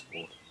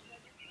Transport.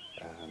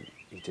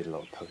 He did a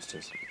lot of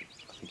posters,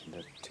 I think in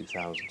the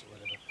 2000s or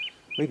whatever.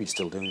 Maybe he's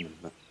still doing them,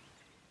 but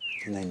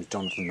his name is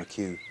Jonathan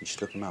McHugh. You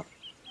should look him up.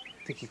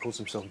 I think he calls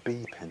himself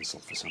B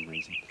Pencil for some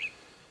reason.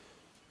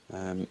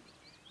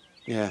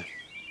 Yeah,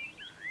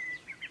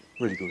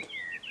 really good.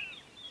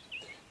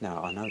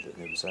 Now, I know that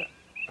there was a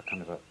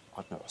kind of a,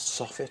 I don't know, a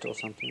soffit or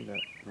something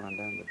that ran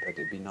down, but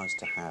it'd be nice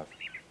to have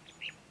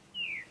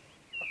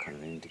a kind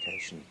of an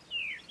indication,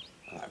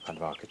 a kind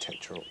of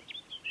architectural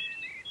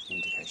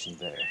indication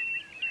there.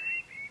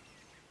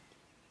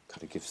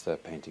 Kind of gives the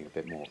painting a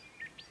bit more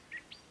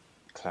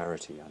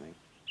clarity, I think.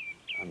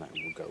 And that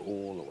will go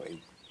all the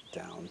way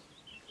down.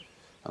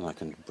 And I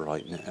can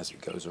brighten it as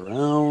it goes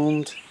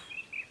around.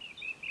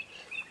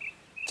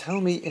 Tell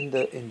me in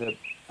the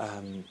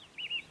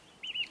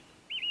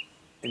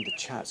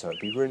chat, so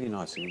it'd be really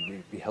nice, it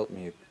would be help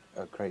me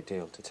a great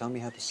deal, to tell me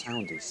how the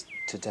sound is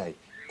today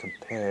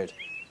compared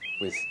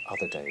with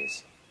other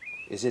days.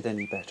 Is it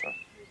any better?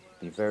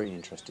 Be very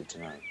interested to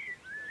know.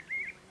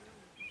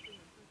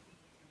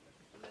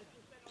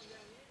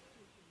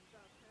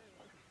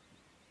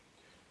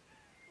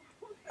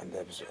 And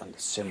there was a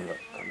similar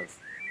kind of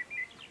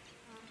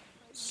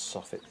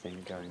soffit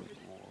thing going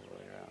all the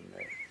way around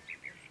there.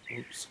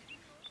 Oops.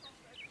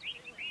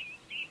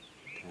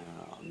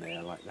 Down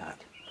there like that.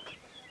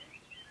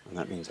 And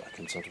that means I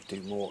can sort of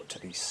do more to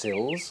these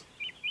sills.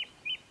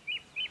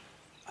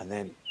 And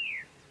then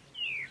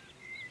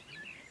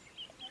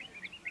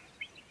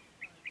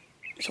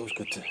it's always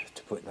good to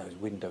put those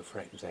window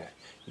frames there.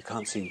 You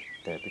can't see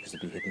there because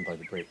they'll be hidden by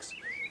the bricks.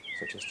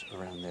 So just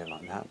around there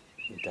like that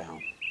and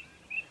down.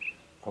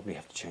 Probably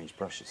have to change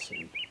brushes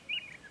soon.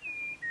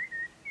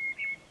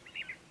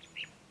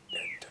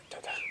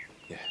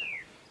 Yeah.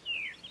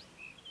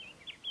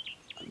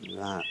 And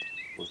that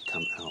will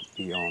come out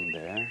beyond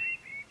there.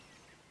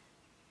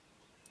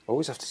 I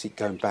always have to keep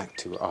going back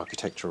to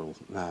architectural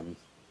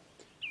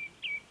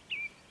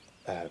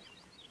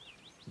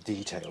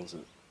details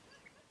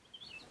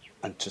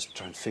and just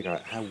try and figure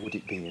out how would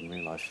it be in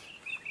real life.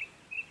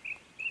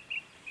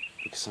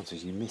 Because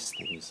sometimes you miss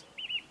things.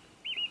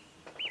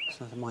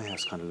 So my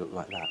house kind of looked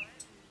like that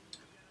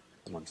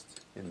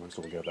amongst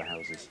all the other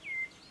houses.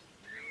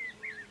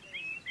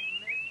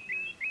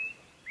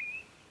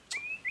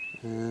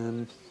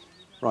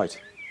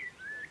 Right.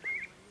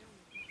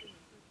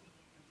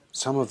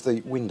 Some of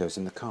the windows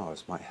in the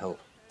cars might help.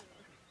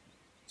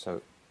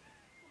 So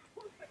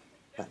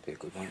that'd be a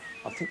good one.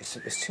 I think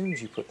as soon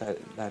as you put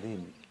that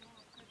in,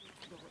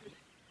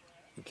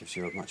 it gives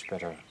you a much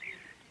better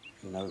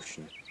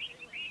notion.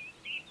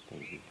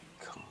 Maybe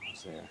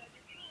cars there.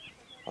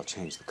 I'll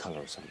change the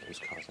colour of some of those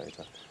cars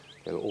later.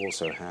 They'll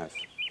also have,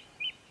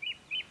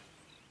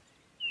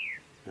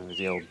 you know,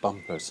 the old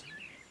bumpers.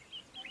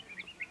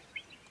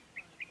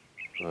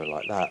 Or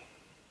like that.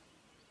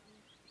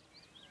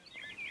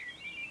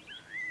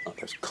 Like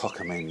those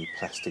cockamamie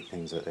plastic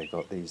things that they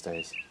got these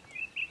days.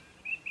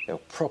 They're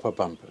proper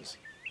bumpers.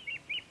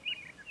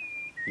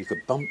 You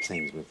could bump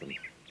things with them.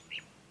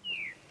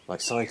 Like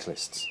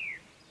cyclists.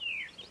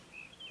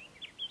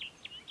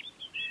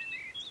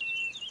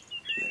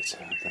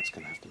 That's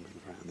going to have to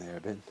move around there a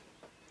bit.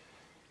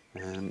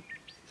 Put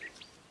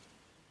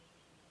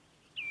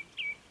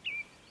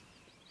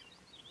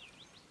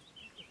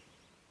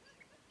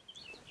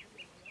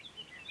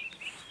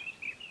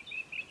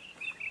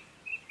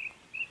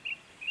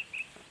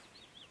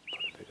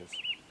a bit of...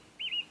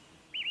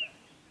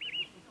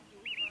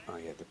 Oh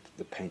yeah,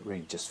 the paint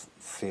really just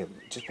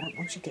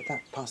once you get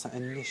that past that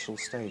initial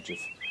stage of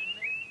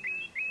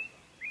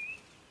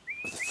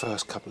the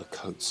first couple of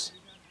coats,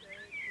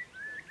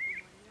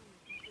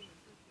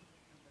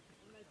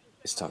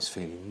 it starts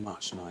feeling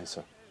much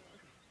nicer.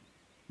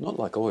 Not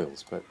like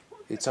oils, but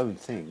its own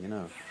thing, you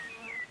know.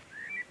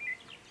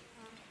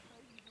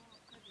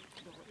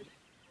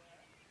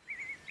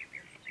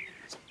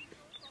 It's a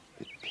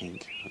bit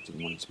pink. I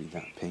didn't want it to be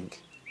that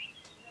pink.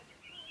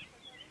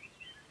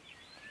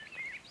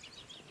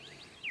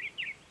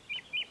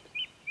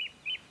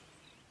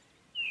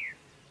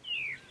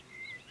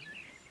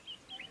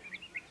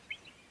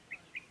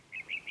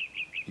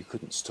 You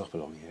couldn't stop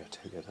along here, I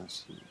tell you.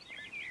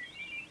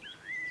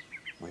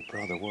 My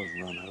brother was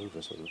run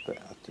over, sort of, but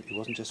it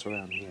wasn't just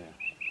around here.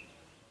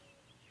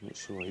 I'm not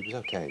sure. He was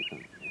okay, but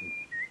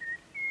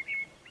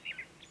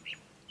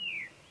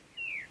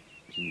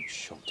huge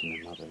shock to my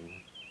mother, you know.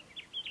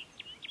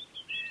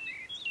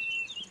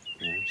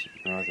 You know,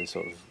 so either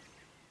sort of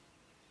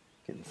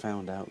getting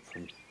found out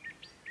from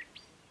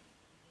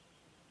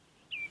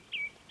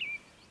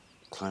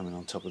climbing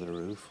on top of the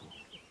roof, or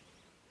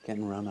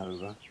getting run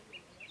over,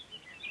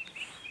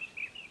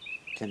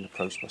 getting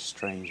approached by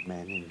strange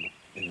men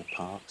in the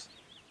parks.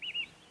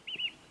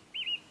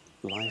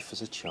 Life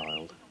as a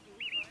child.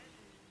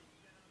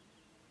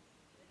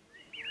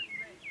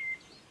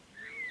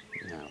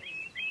 Now,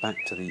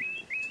 back to the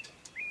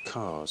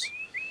cars.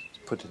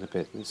 Let's put in a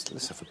bit.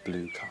 Let's have a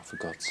blue car, for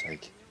God's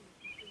sake.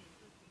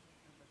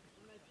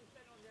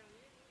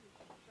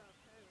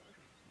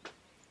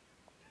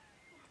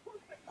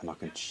 And I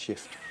can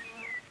shift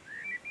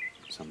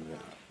some of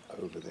it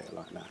over there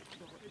like that.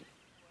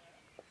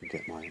 And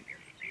get my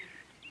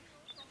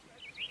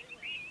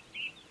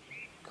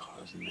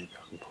cars, and maybe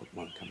I can put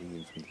one coming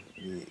in from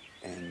the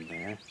end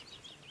there.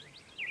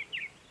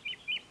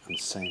 And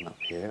same up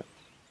here.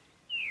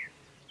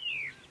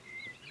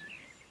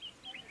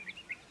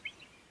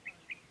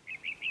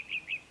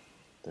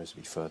 Those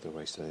will be further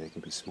away so they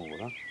can be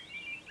smaller.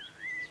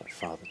 Like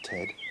Father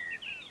Ted.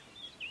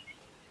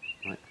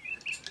 Right.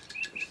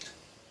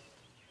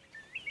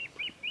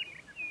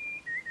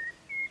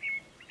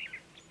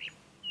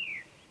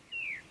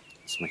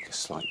 Let's make a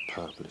slight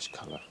purplish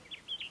colour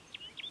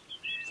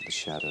for the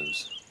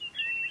shadows.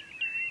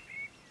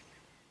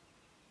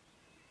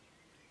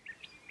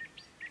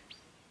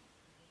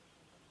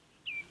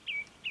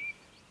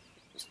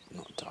 It's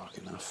not dark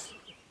enough.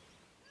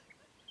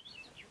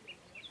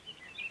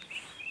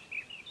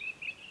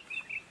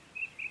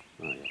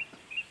 Oh yeah.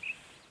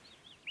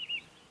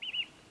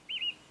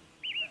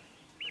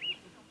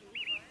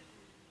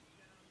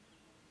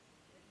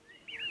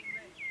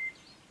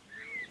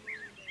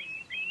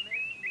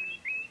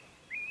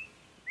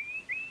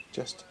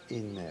 Just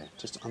in there,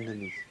 just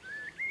underneath,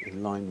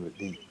 in line with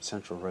the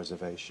central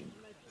reservation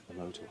of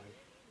the motorway,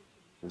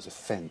 there was a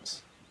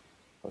fence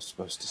that was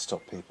supposed to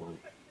stop people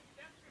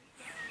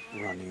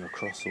running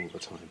across all the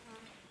time.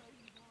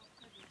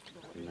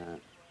 And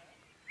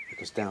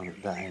because down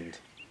at that end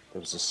there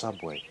was a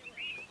subway.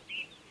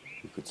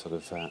 You could sort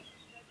of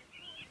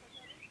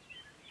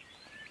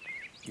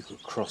you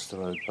could cross the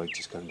road by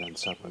just going down the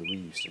subway. We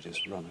used to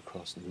just run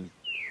across and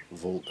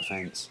vault the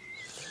fence.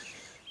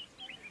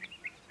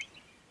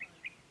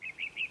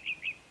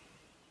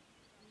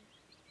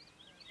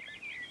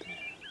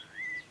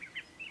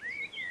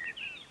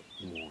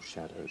 More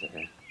shadow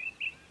there.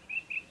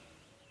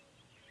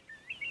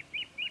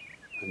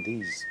 And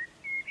these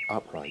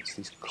uprights,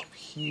 these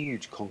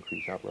huge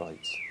concrete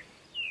uprights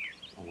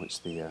on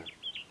which the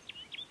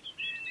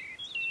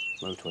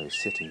motorway is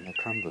sitting, they're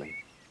crumbling,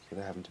 so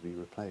they're having to be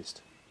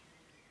replaced.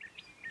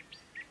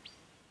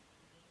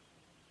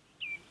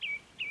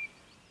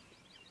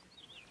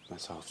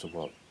 That's after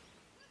what?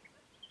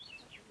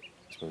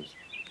 I suppose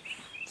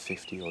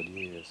 50 odd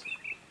years.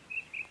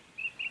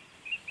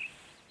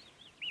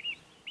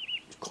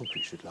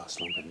 Concrete should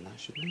last longer than that,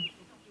 shouldn't it?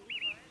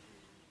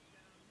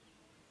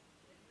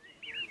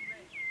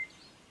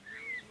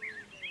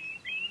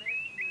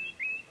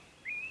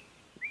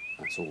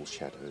 That's all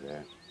shadow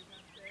there.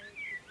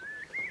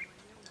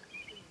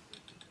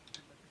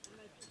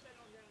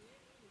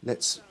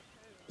 Let's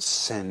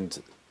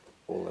send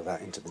all of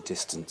that into the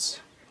distance.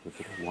 Put a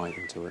bit of white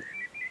into it,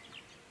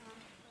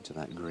 into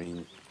that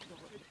green.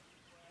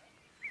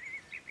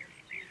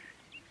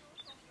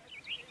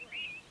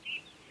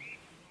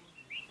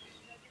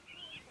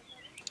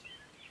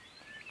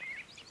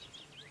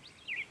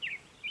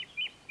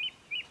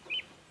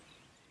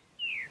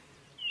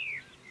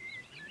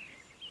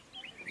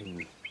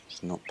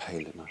 It's not pale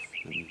enough.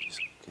 Let me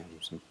just get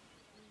him some.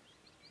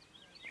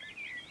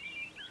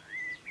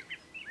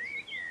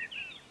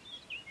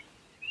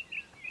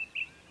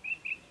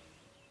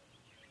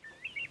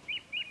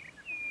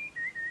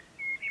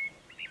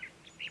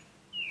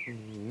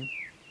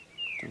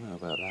 Don't know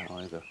about that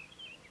either.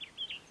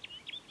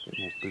 A bit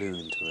more blue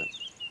into it,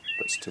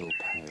 but still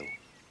pale.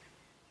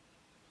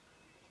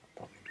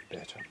 Probably be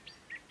better.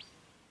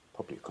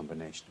 Probably a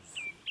combination of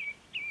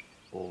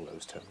all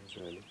those tones,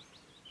 really.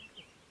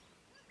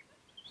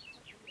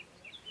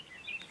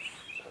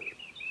 So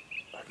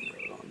I can go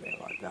along there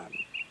like that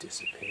and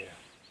disappear.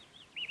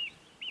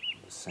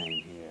 And the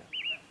same here.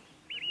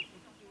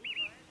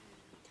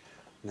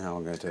 Now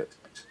I'm going to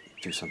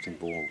do something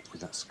more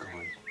with that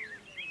sky.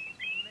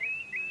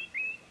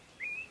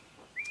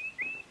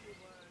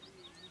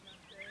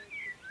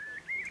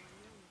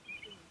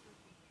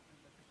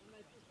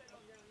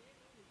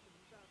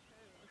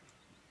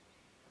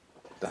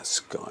 That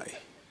sky.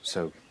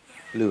 So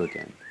blue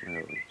again, where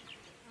are we?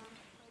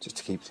 Just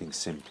to keep things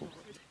simple.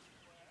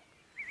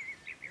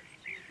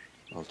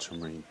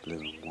 Ultramarine blue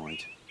and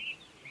white.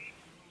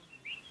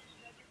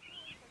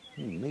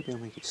 Maybe I'll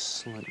make it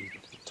slightly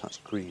a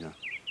touch greener.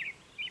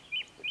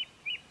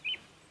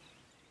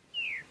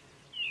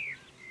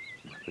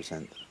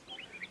 Represent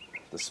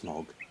the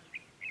smog.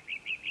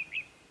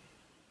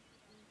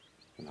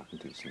 And I can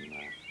do some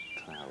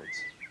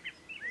clouds.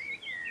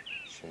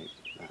 Shape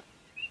that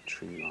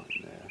tree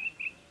line there.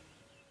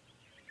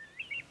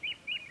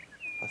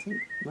 I think,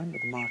 remember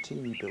the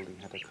Martini building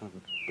had a kind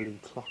of blue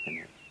clock in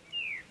it.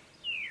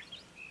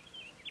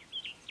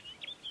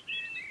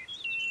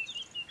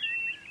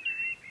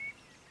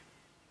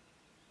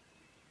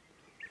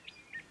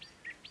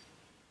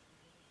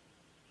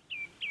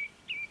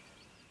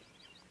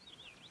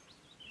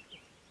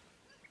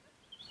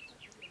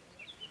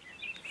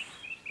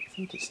 I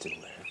think it's still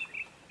there.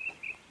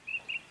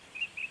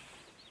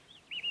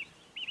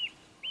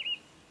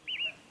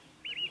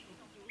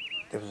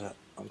 There was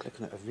I'm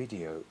looking at a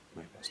video,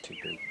 maybe that's too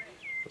big.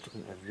 I'm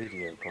looking at a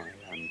video by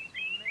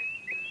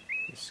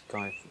this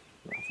guy,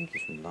 I think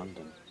he's from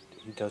London.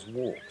 He does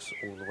walks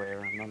all the way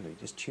around London.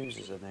 He just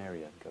chooses an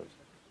area and goes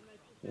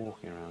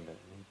walking around it.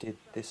 And he did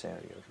this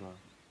area as well.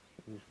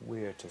 It was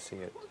weird to see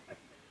it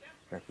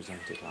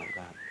represented like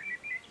that.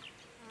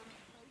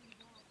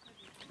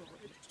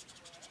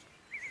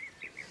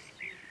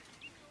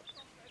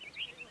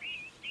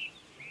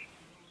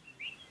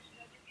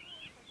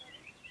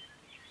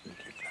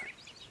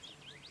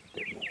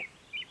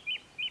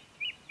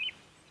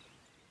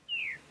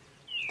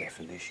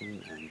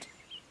 Definition and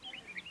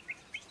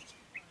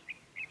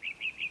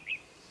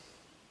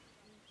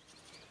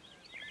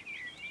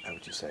how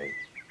would you say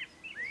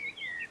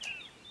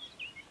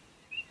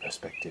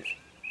perspective.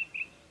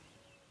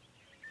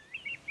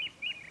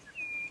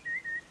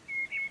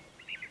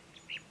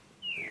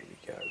 There we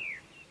go.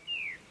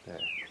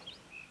 There.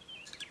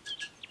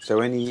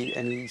 So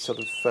any sort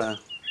of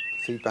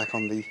feedback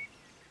on the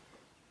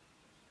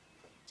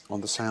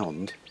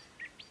sound?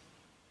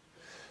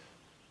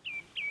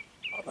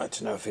 I'd like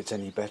to know if it's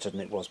any better than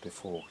it was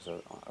before,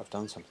 because I've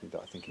done something that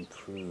I think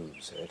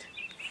improves it,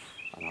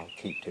 and I'll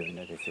keep doing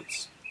it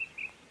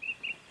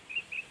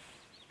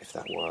if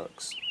that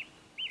works.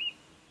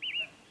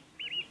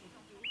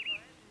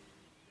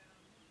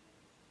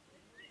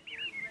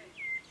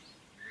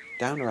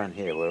 Down around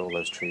here, where all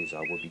those trees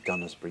are, would be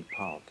Gunnersbury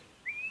Park,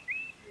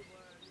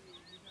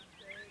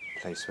 a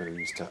place where we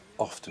used to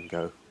often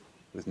go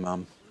with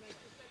Mum,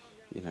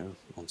 you know,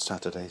 on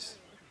Saturdays,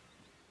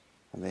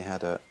 and they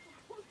had a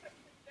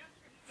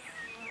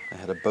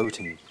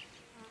boating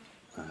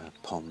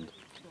pond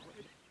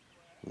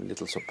with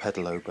little sort of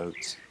pedalo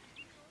boats.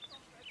 I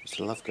used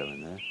to love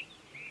going there.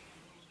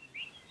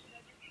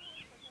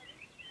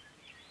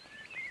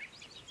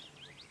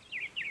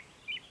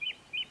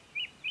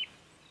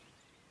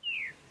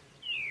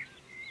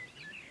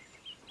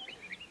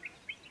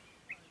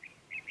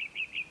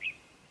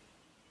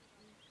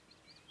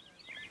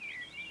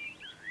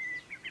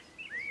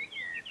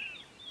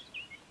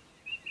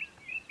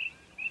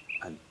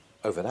 And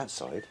over that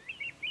side,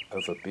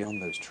 over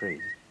beyond those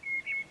trees,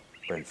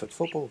 Brentford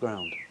football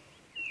ground.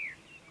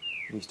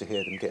 We used to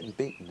hear them getting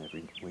beaten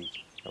every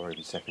week, or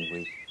every second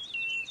week.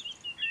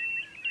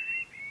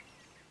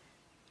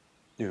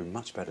 doing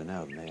much better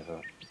now than they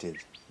ever did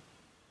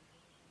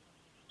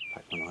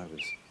back when I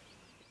was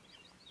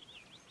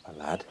a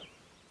lad.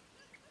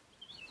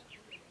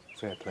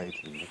 Fair play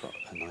to them, they've got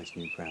a nice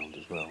new ground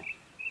as well.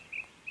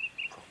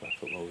 Proper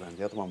football ground.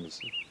 The other one was,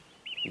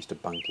 used to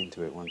bunk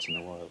into it once in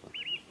a while. But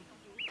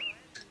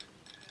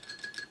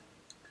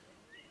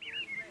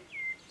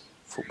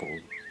football,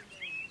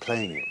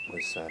 playing it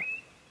was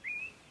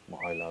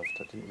what I loved.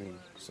 I didn't really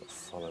sort of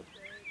follow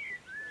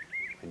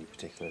any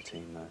particular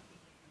team though.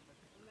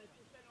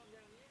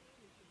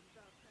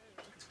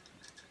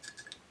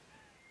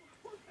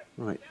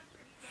 Right,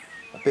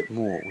 a bit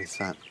more with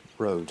that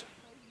road.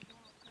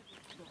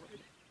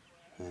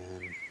 That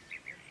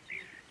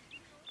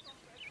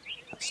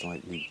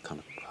slightly kind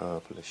of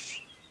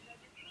purplish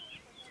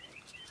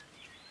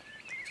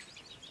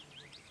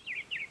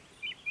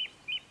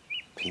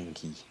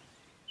pinky.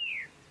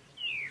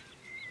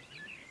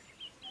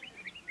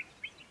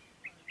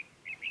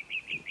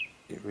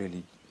 It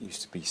really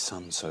used to be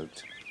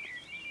sun-soaked.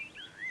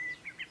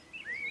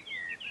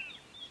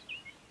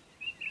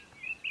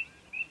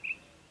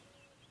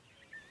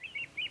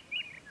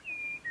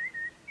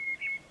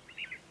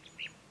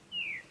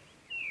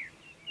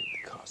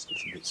 The car's a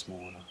little bit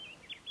smaller.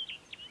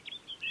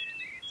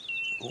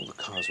 All the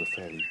cars were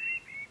fairly...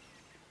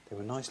 They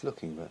were nice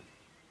looking, but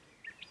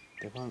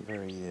they weren't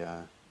very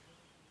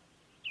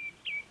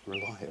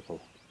reliable.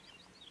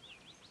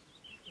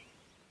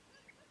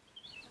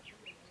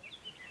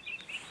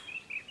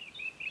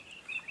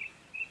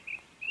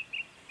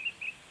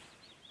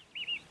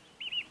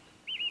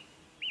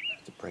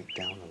 To break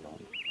down a lot.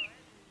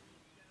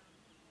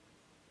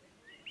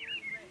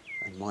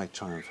 And my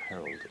Triumph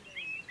Herald,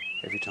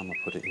 every time I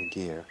put it in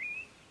gear,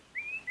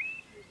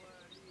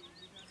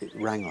 it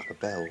rang like a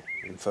bell,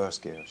 in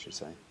first gear I should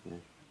say. Yeah.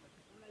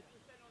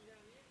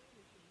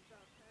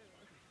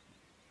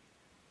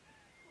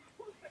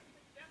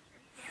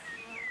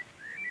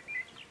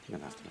 I'm going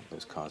to have to make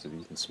those cars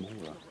even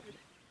smaller.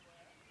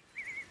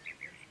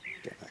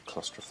 Get that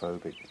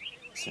claustrophobic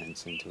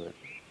sense into it.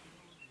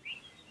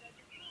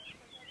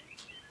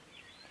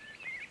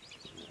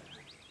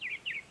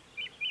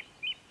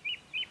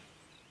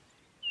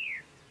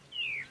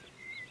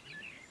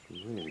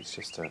 Really, it's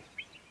just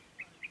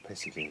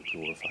basically a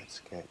glorified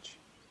sketch.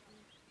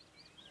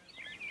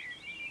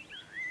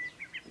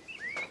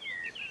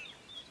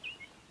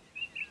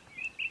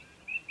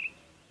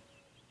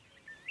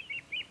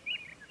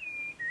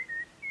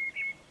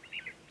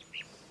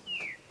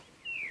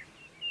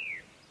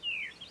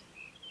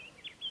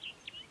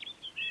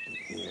 And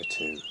here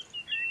too.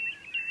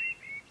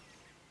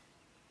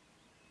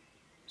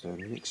 It's a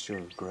mixture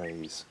of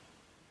greys.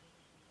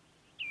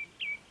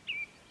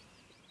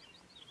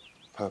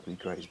 Purpley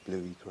greys,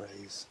 bluey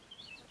greys.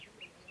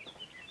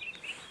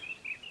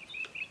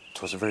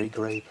 It was a very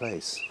grey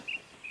place.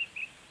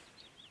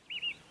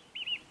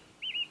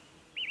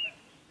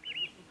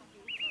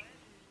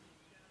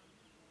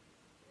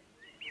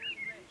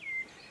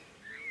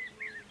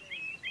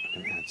 I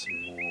can add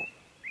some more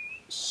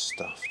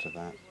stuff to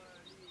that.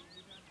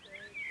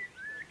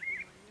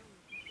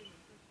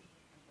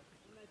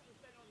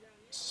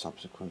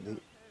 Subsequently.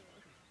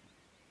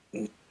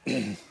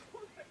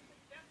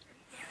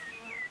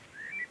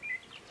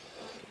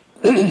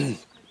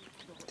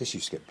 This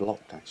used to get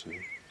blocked actually.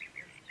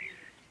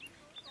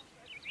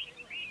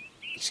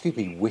 Excuse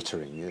me,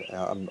 wittering.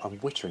 I'm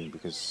wittering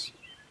because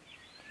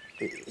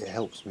it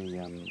helps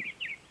me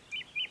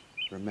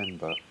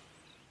remember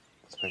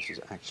what the place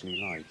is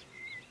actually like.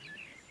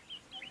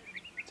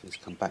 Things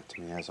come back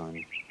to me as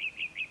I'm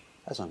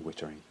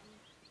wittering.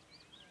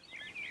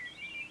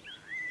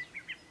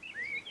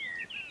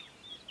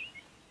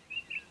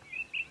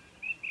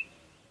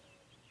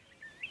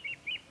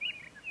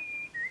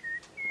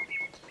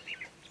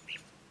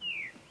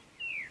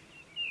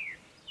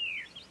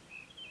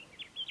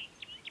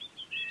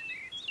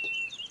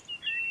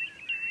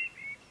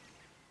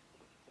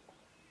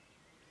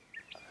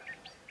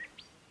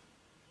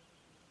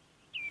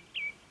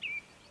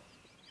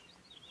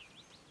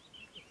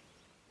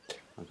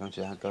 I'm going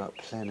to go out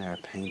plein air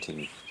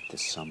painting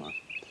this summer.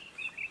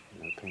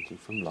 You know, painting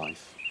from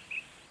life,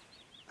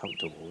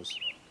 outdoors.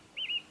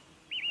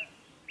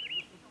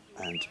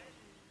 And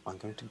I'm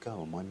going to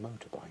go on my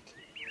motorbike.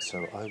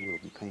 So I will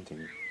be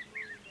painting,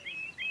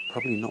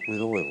 probably not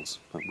with oils,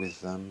 but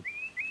with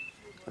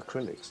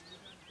acrylics.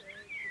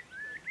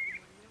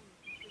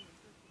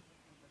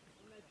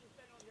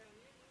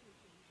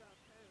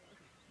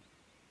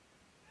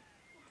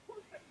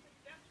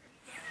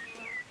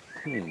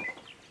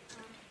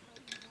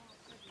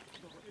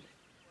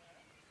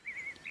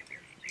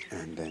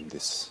 And then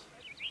this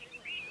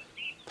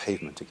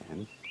pavement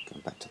again,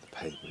 going back to the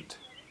pavement.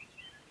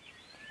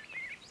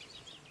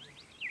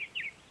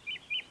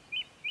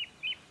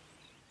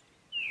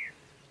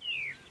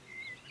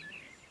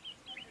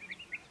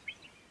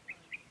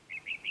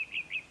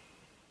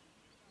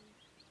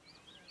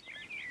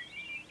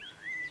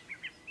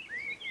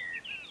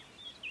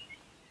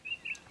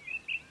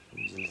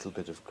 There's a little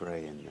bit of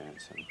grey in there,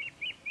 so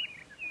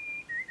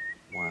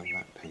while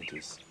that paint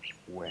is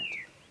wet,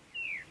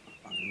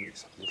 I'm going to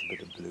mix a little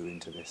bit of blue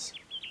into this.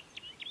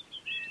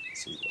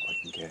 See what I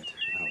can get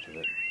out of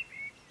it.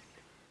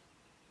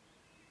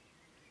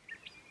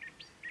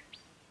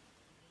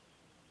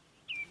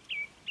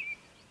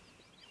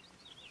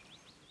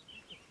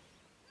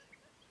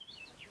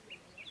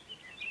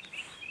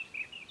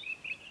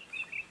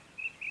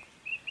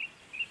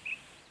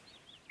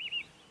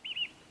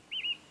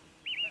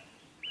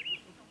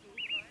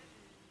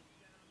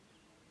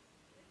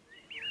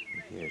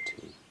 Here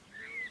too,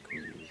 can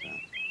use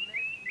that.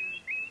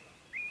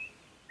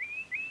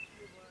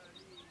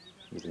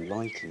 The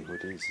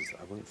likelihood is that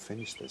I won't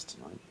finish this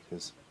tonight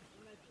because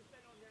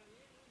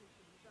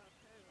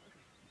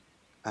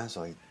as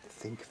I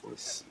think of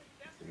this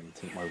and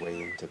think my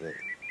way into the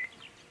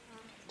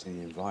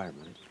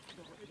environment,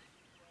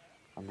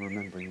 I'm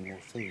remembering more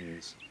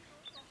things.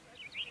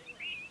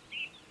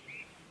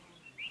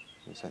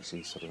 It's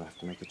actually sort of have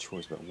to make a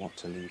choice about what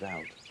to leave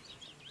out.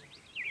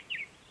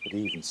 But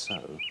even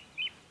so,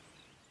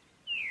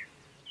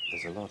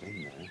 there's a lot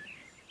in there.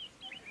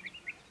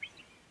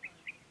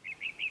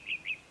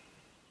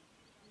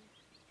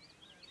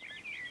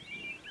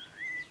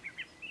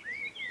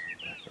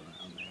 Back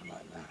around there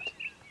like that.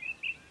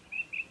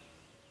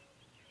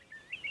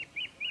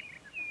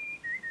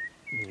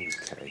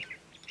 Okay.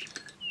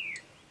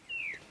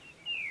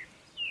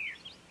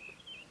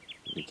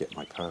 Let me get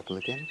my purple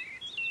again.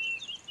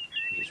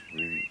 Just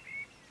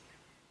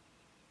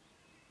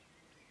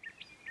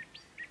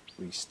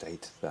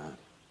restate that.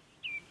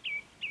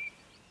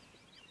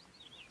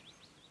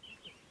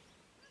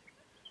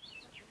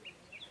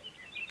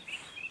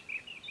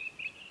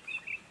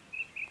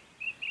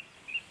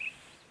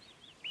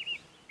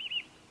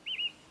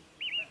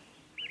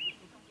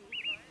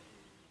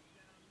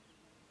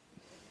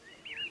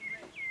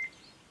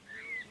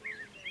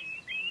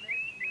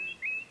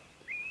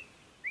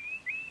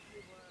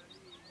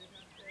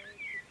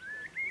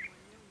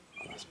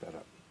 That's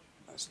better.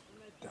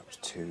 That was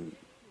too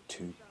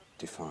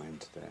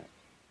defined there.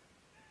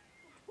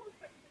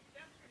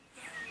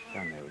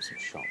 Down there were some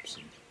shops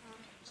and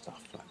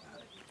stuff like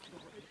that.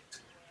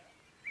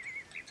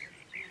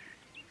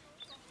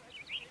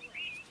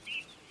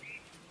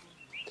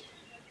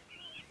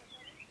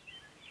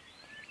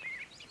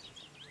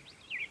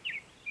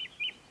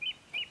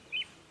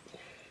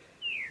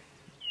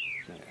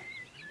 There.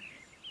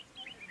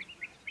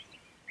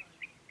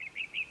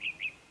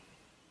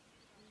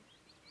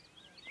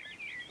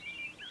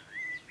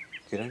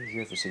 Did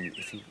you ever see,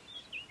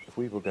 if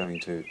we were going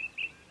to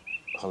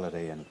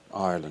holiday in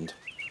Ireland,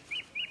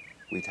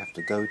 we'd have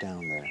to go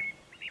down there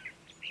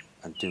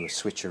and do a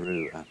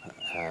switcheroo at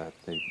I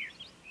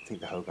think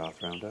the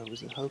Hogarth Roundabout.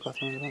 Was it the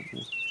Hogarth Roundabout?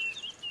 Yeah.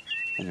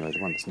 Anyway,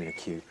 the one that's near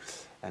Kew,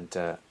 and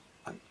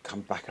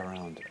come back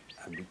around,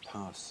 and we'd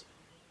pass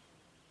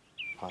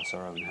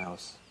our own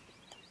house.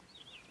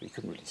 You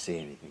couldn't really see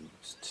anything;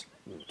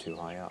 we were too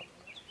high up.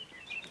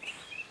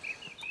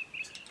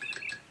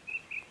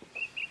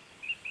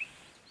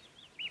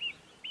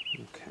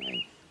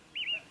 Okay.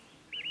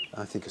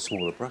 I think a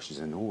smaller brush is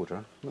in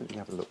order. Let me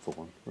have a look for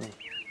one. Well,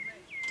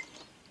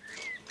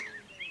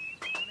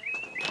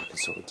 I can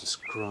sort of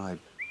describe.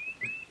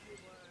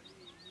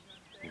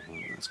 Oh,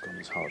 that's gone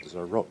as hard as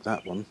I rock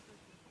that one.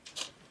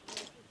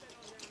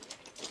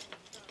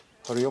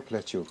 Hurry up,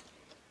 let you.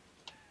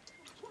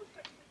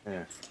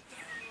 Yeah.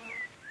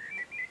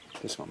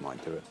 This one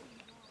might do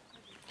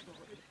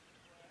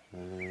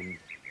it.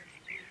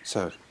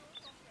 So,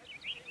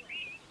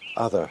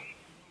 other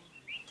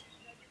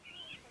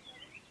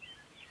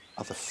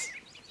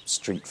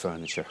street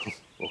furniture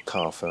or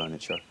car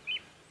furniture.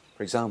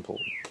 For example,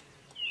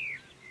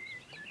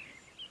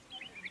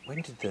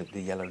 when did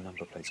the yellow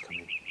number plates come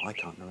in? I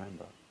can't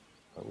remember,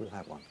 but we'll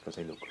have one because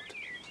they look good.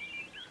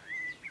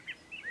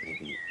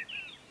 Maybe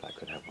that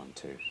could have one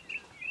too.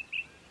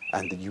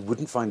 And you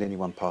wouldn't find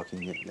anyone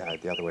parking it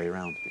the other way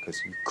around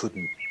because you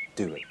couldn't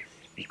do it.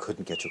 You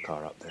couldn't get your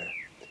car up there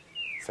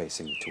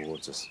facing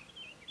towards us.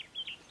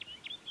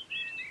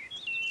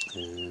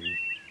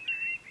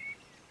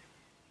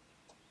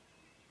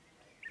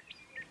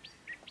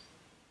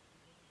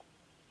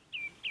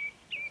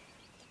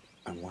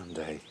 And one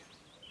day,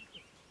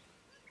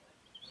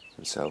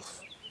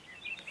 myself,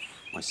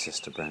 my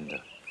sister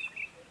Brenda,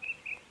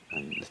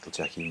 and little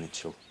Jackie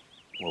Mitchell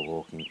were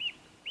walking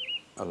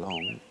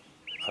along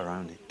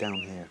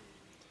down here,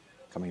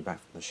 coming back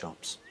from the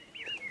shops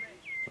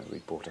where we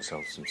bought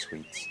ourselves some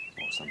sweets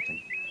or something,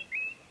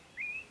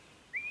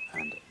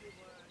 and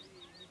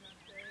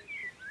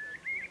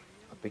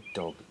a big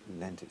dog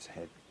leant its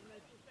head,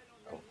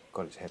 or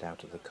got its head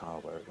out of the car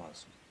where it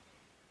was,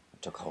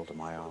 and took hold of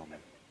my arm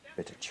and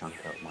bit a chunk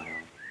out of my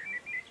arm.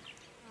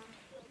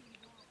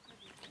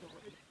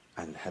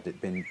 And had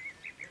it been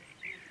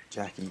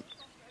Jackie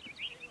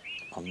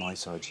on my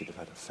side, she'd have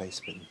had her face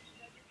bitten.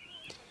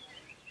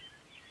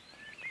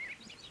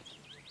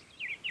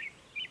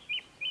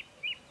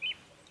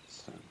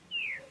 So,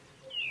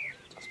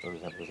 I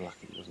suppose that was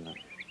lucky, wasn't it?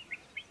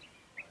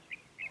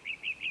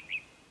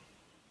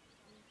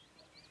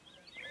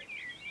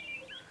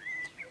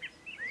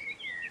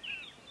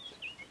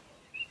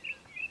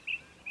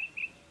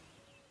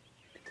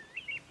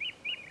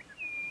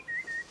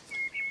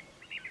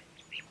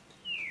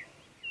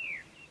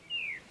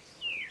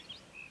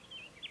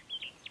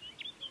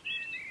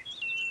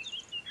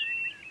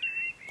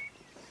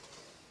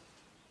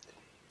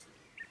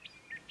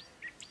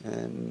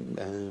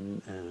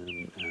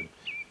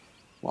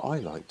 What I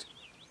liked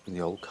in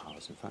the old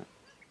cars, in fact,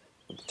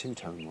 were the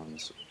two-tone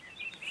ones.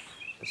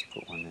 Let's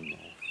put one in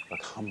there,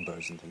 like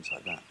Humbers and things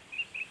like that.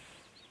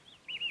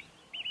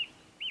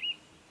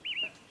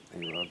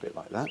 They were a bit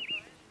like that.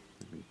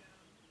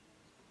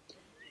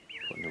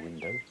 Put in the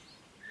window.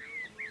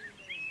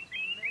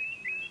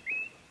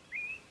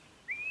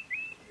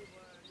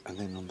 And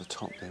then on the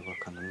top they were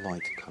kind of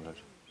light coloured.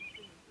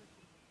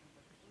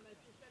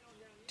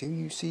 Do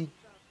you see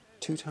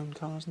two-tone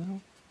cars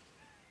now?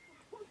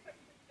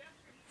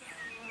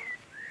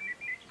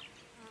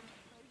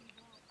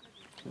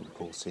 I don't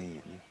recall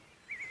seeing any.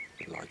 A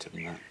bit lighter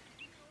than that.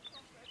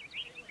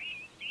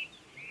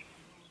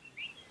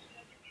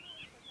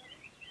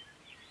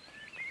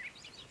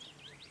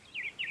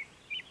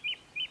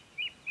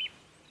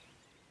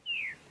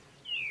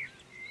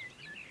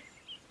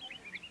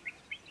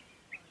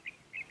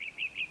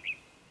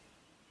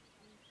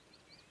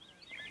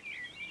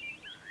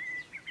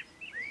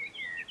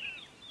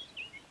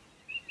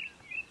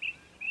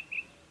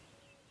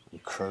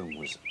 And chrome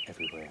was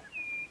everywhere.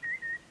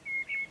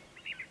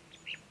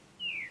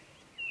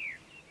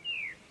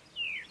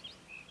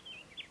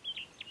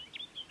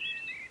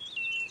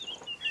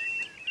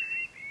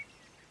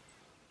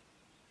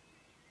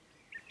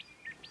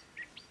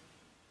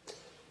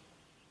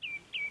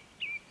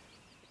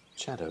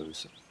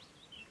 Shadows.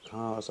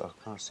 Cars are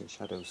casting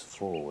shadows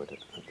forward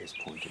at this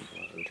point in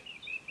the road.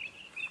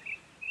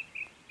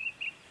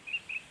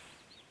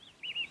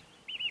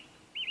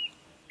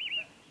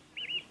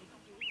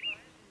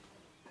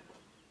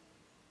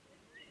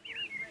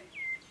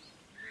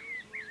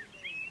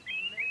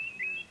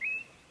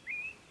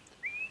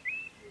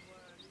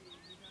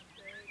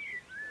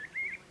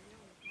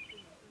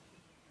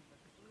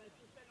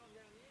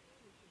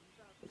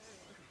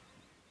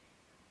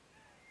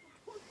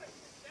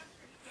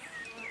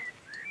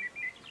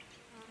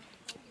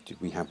 Did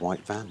we have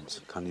white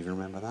vans? Can't even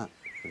remember that.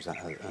 Or was that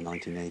a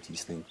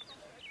 1980s thing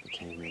that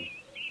came in?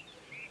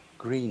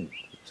 Green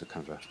was a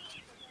kind of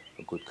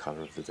a good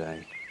colour of the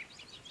day.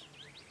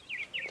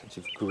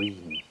 Plenty of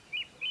green.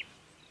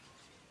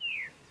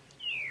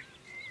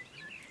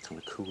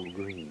 Kind of cool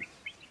green.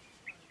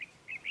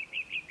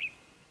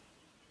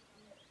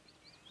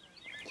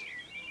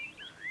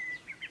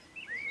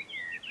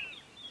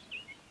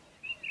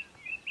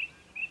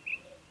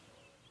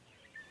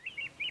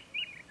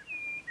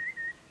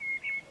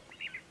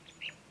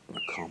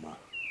 Comma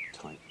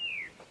type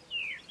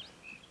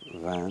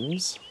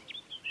vans.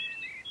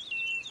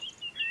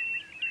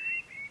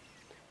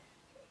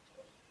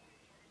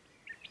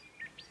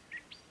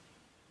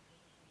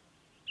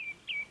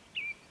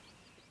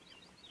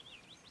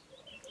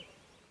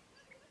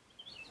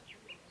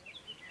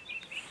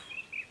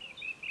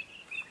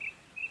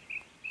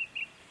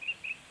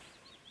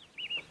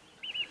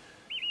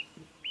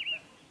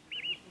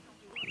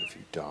 Quite a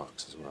few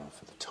darks as well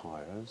for the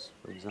tyres,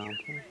 for example.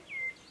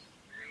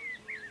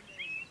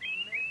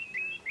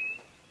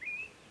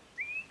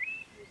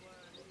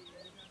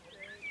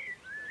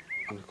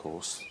 And of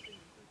course,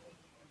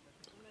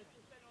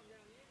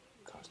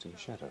 casting a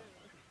shadow.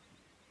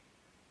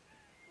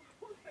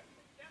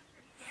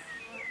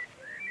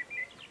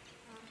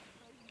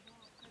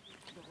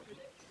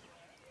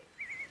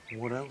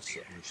 What else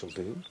I shall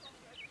do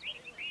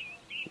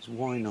is,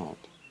 why not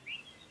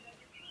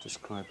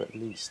describe at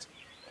least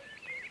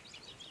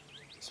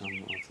some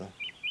of the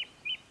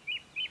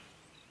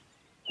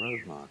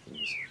road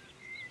markings.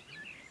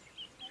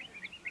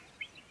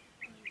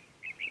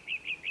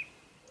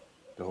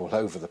 They're all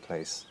over the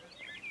place.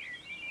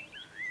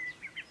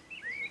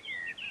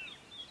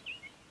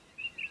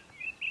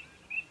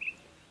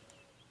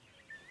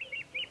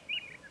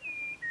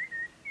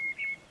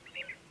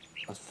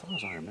 As far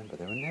as I remember,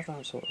 they were never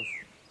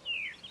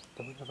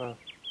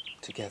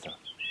together.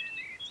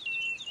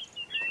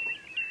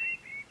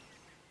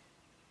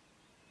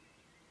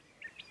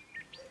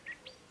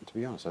 And to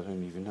be honest, I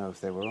don't even know if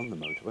they were on the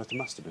motorway. Well, they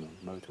must have been on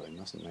the motorway,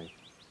 mustn't they?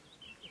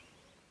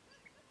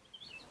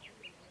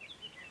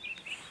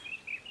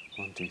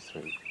 1, 2,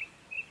 3.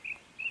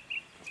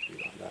 Have to be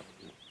like that,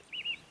 wouldn't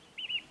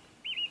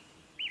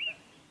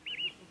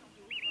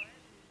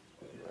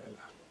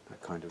it?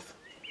 That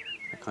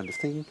kind of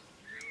thing.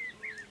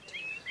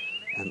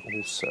 And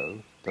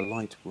also, the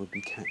light would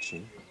be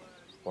catching,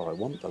 or I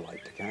want the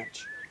light to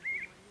catch.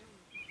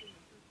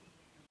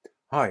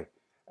 Hi,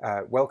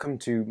 welcome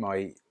to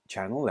my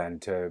channel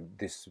and to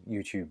this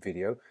YouTube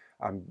video.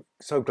 I'm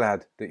so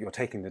glad that you're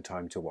taking the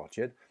time to watch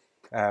it.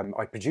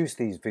 I produce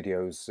these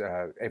videos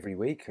every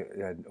week,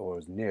 or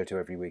as near to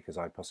every week as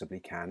I possibly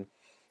can,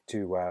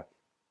 to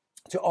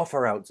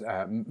offer out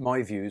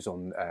my views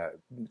on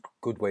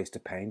good ways to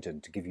paint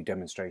and to give you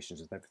demonstrations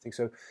and everything.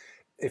 So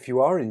if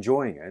you are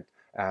enjoying it,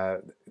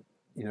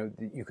 you know,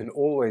 you can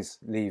always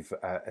leave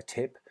a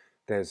tip.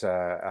 There's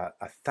a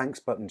thanks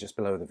button just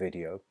below the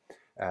video,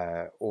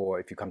 or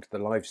if you come to the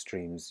live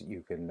streams,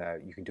 you can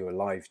do a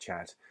live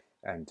chat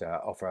and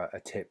offer a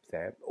tip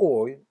there.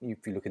 Or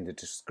if you look in the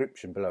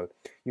description below,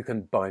 you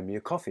can buy me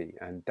a coffee,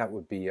 and that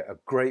would be a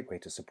great way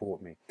to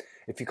support me.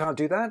 If you can't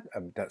do that,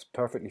 that's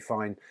perfectly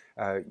fine.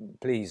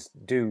 Please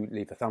do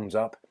leave a thumbs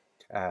up,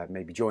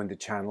 maybe join the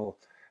channel,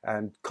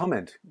 and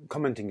comment.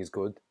 Commenting is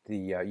good.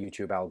 The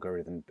YouTube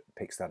algorithm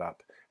picks that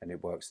up, and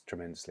it works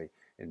tremendously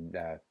in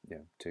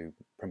to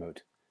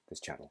promote this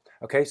channel.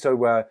 Okay,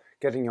 so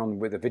getting on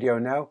with the video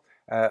now.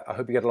 I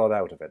hope you get a lot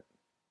out of it.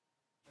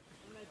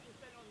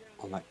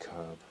 On that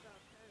curb,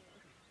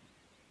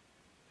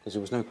 because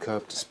there was no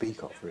curb to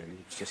speak of really,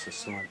 it was just a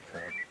slight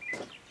curb.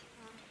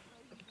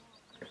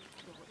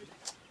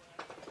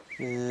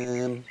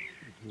 There.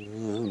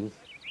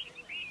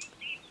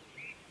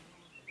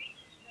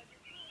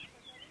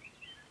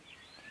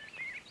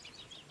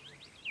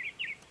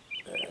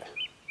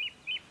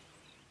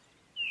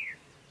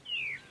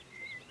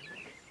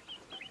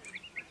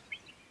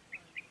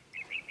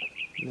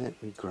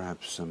 Let me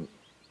grab some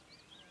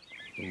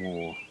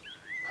more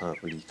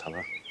purpley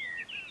colour.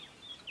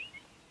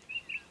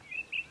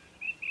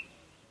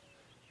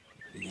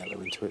 Put the yellow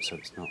into it so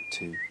it's not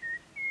too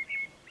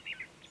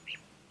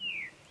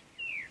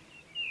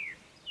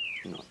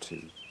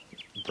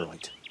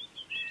bright.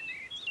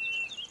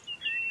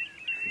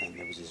 And then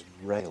there was this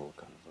rail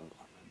kind of,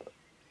 I remember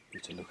you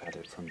to look at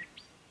it from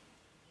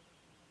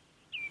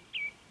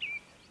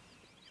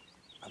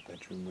a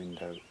bedroom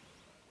window,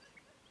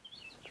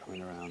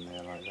 coming around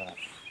there like that.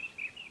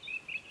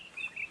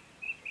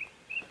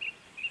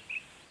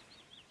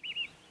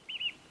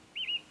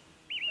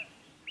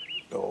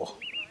 Oh,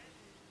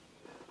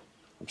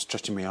 I'm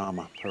stretching my arm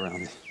up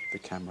around the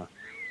camera.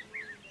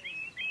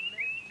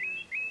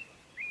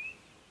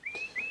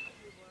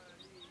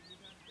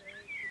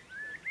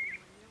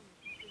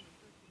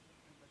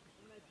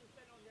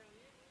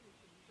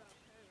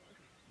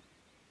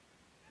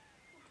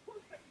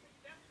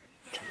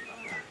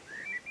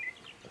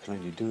 I can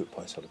only do it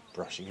by sort of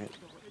brushing it.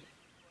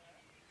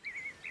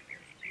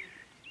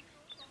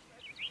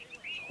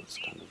 So it's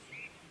kind of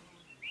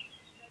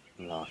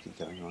larky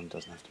going on,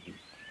 doesn't have to be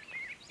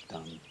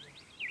done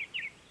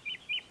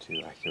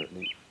too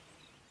accurately.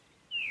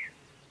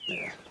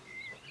 There.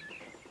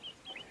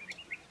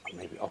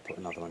 Maybe I'll put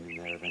another one in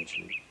there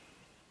eventually.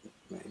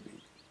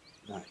 Maybe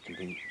that can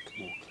be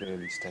more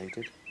clearly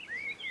stated.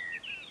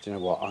 Do you know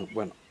what?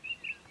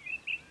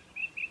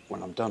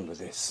 When I'm done with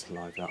this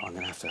live, I'm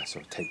going to have to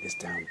sort of take this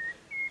down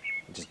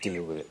and just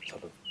deal with it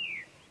sort of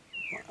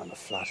on a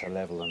flatter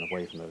level and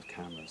away from those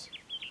cameras.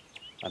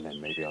 And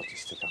then maybe I'll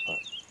just stick up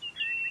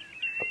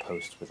a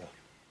post with a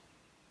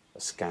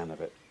scan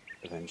of it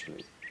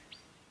eventually.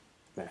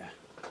 There.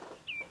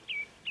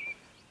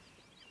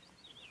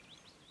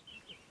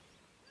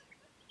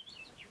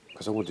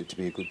 Because I want it to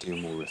be a good deal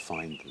more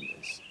refined than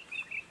this.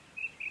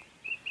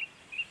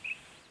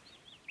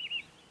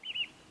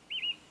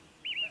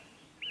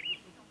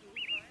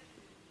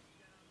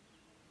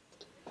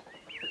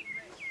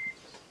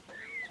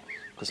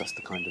 Because that's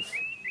the kind of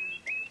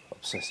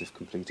obsessive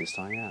completist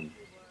I am.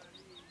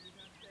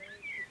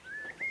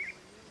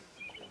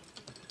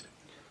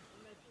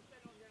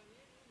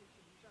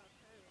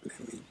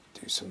 Let me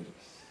do some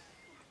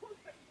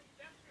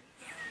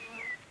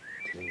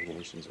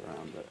delineations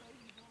around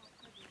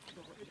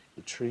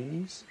the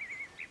trees.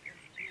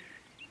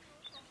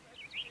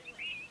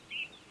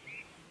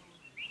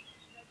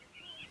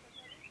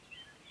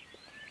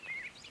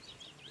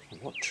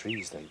 What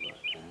trees they were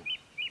there.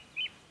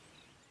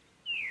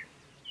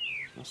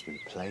 Must have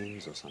been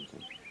planes or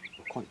something.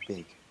 They're quite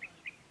big.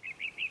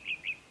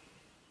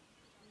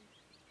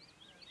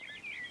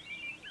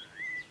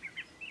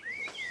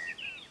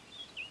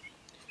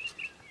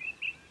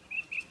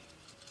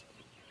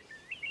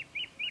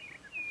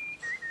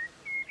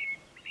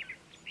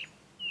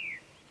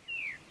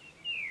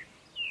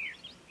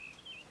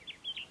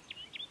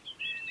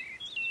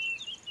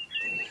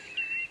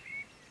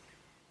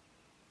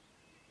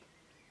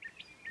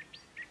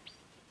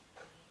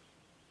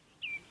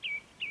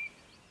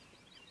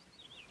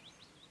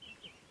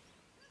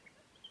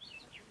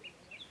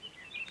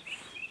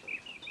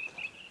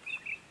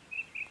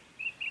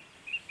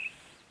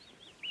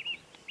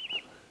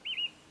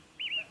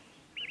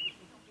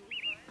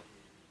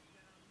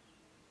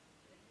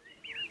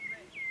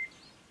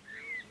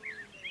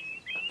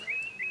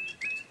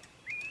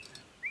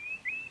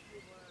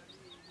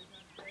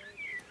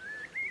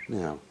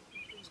 Now,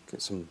 let's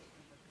get some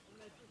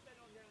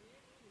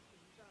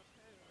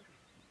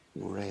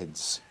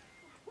reds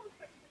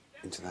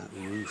into that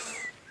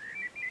roof.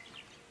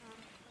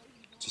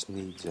 Just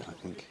needs it, I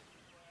think.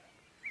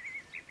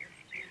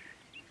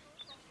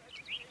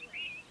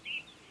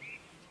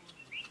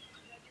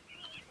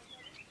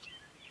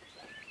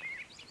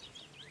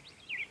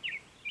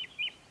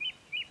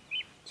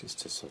 Just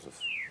to sort of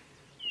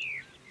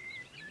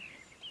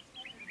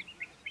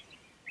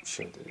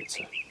show that it's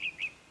a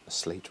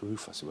slate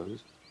roof, I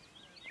suppose.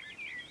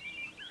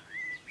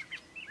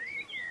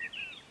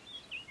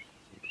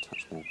 A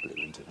touch more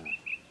blue into that.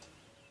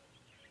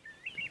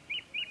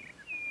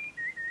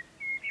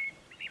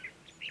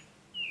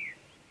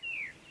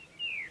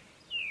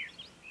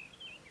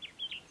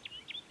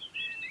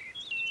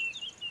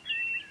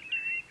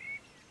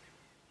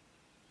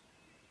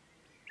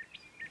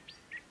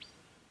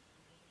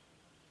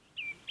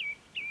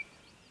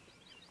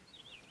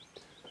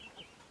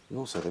 And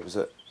also there was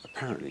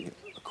apparently,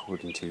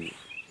 according to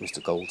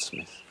Mr.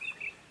 Goldsmith,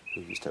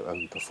 who used to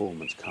own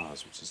Performance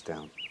Cars, which is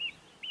down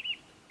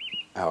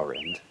our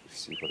end, if you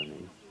see what I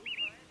mean.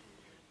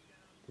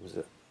 There was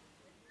a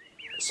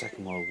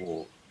Second World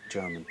War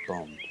German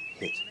bomb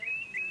hit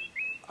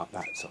up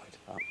that side,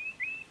 up,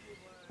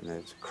 and there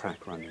was a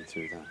crack running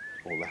through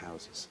all the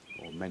houses,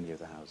 or many of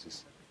the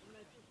houses.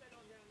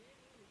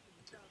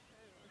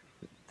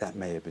 That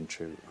may have been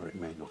true, or it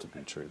may not have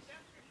been true.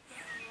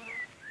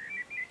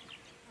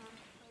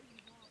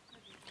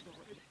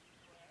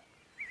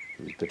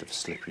 It was a bit of a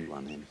slippery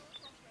one in.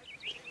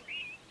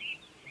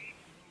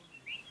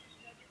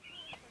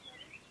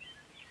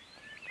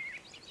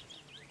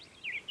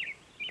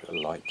 Bit of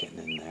light getting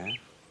in there,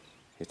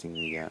 hitting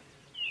the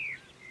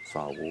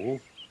far wall.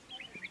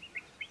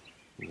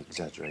 We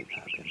exaggerate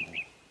that a bit more.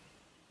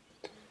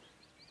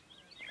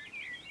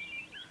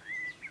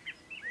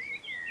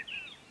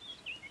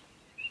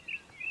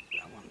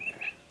 That one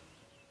there.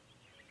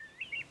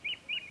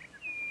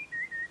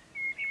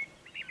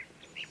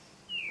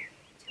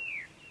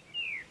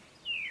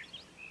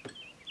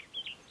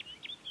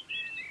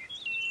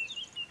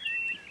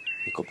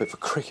 I've got a bit of a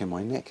crick in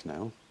my neck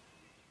now.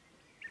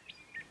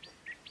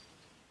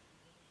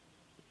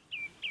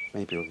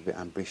 Maybe I was a bit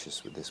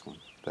ambitious with this one,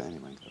 but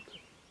anyway, look,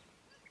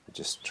 we're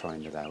just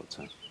trying it out.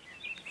 I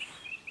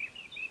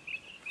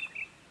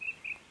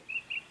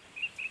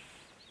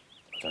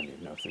don't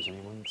even know if there's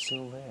anyone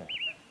still there.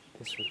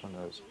 This was one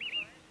of those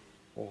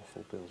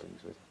awful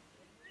buildings with...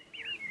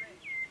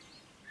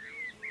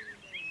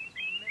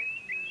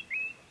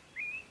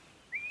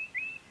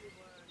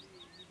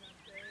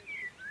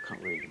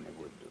 Can't read in the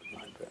wood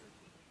like that.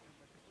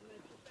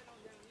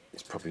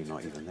 It's probably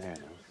not even there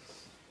now.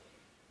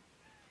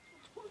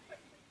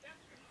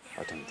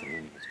 I don't think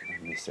anyone's going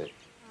to miss it.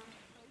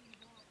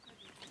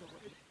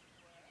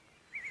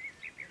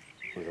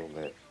 With all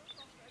the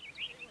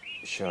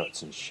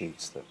shirts and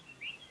sheets that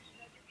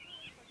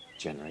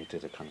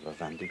generated a kind of a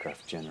Van de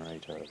Graaff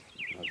generator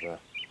of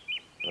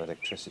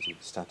electricity,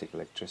 static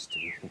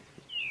electricity.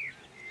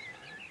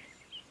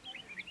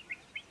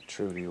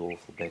 Truly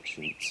awful bed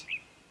sheets.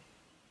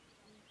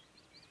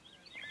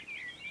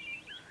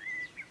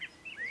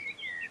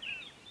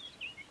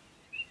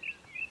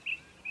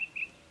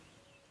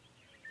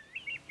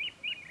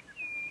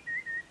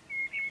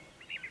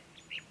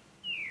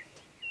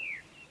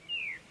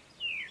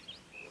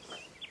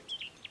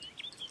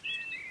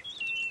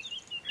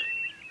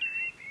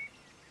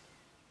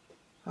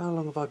 How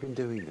long have I been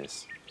doing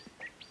this?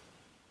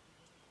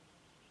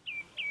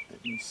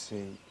 Let me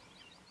see.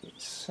 It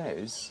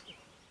says...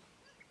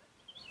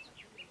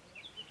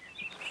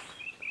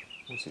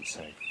 What's it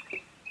say?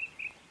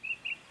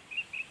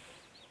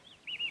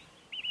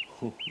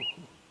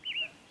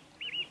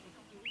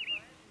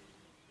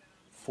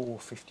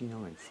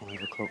 4:59,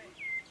 5 o'clock.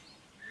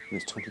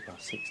 It's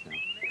 6:20 now.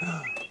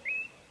 Oh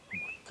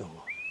my God.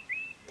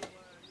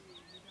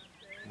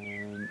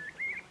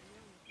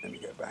 Let me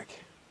go back.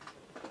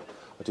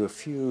 I'll do a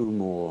few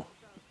more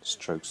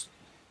strokes.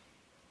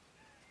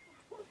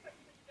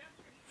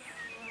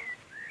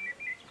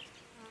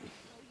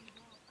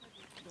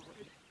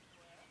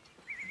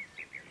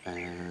 A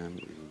little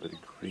bit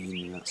of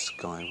green in that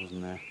sky,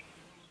 wasn't there?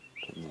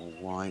 A bit more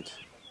white.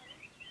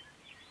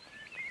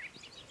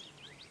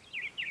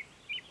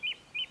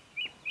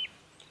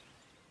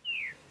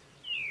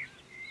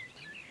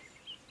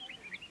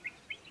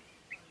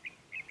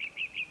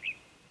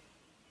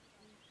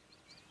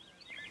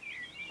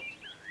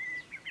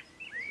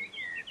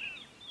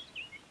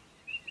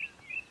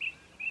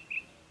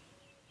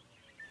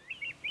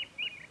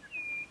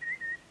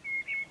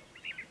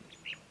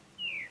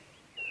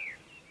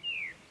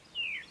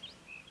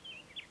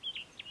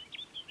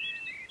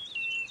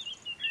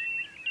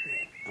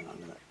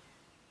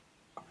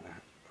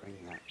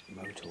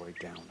 Motorway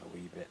down a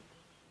wee bit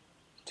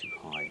too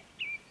high.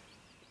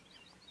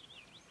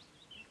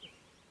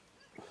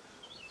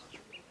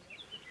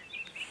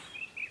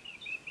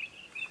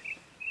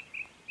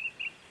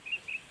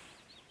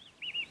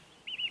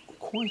 I'm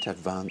quite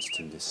advanced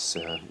in this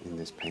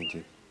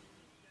painting.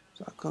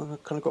 So I kind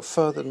of got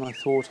further than I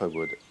thought I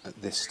would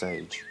at this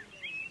stage.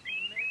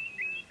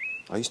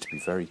 I used to be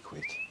very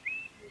quick.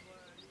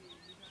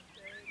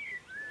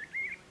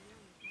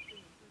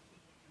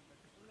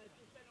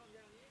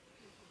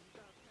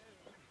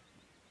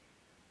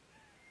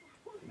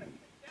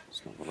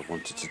 It's not what I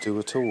wanted to do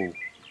at all.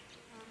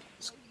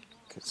 Let's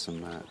get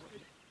some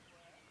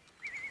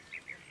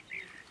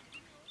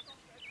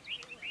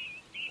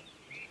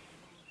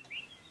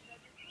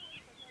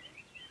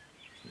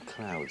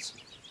clouds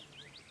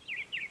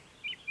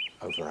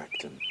over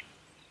Acton.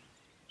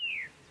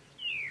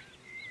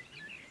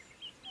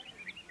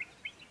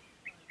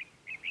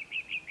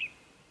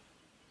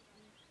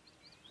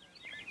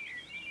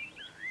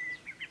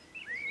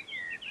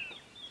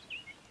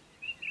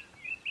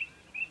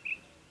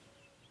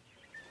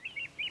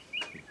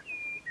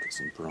 Get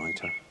some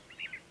brighter.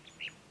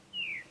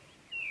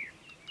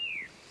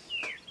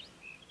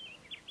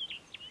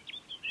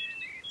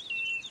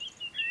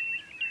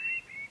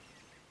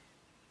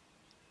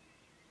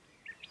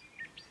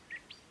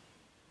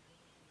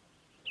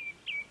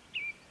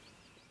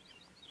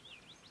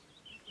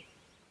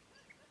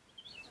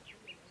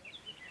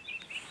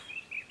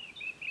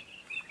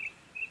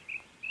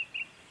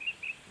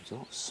 There's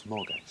a lot of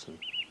smog actually.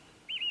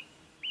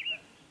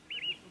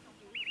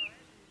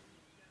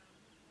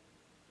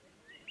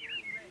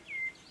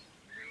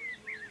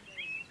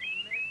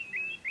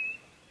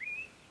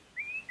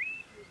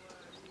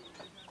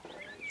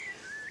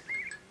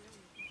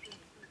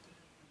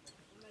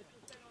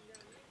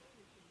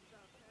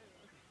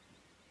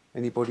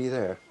 Anybody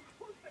there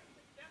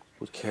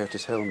would care to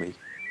tell me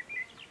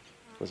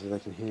whether they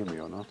can hear me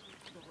or not?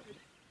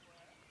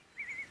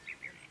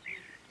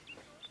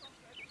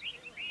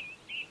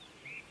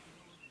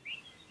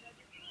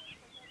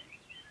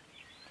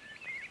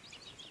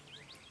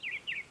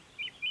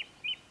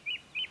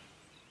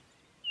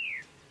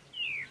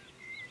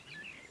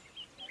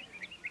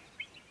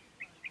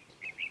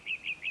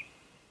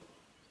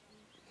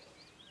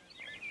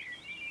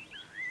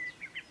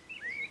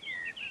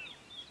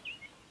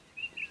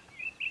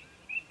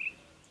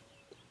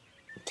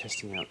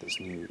 Testing out this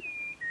new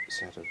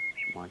set of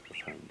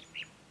microphones,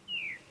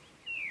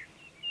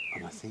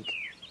 and I think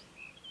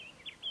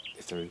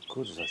if they're as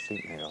good as I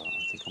think they are,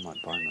 I think I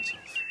might buy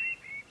myself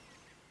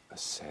a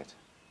set,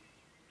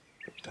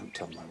 but don't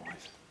tell my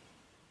wife.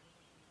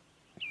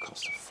 It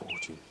costs a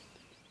fortune.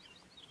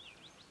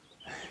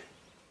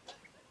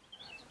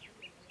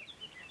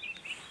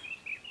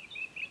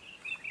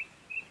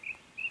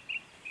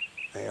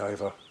 Hey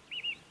Ivor,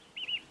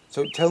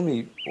 so tell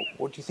me,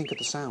 what do you think of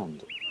the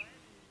sound?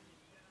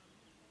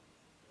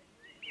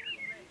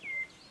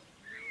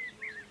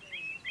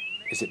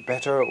 Is it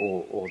better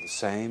or the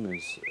same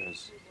as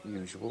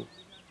usual?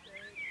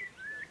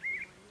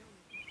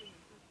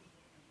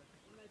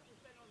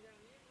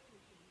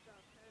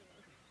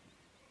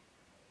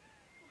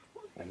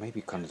 Or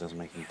maybe it kind of doesn't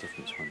make any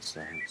difference once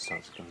it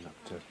starts going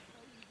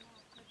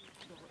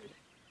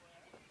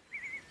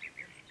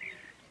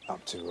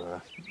up to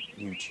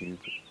YouTube.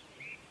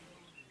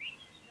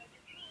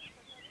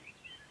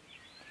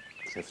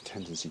 They have a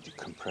tendency to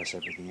compress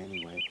everything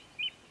anyway.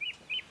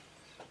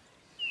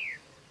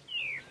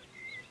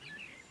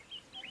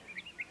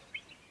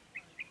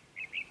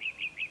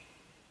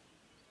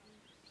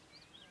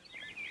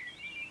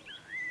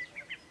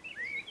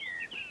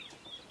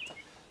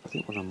 I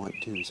think what I might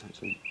do is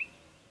actually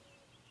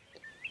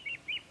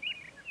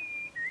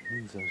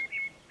move those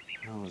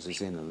houses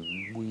in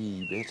a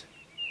wee bit,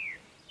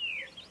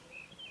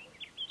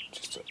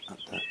 just at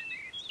the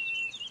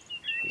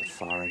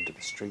far end of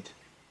the street.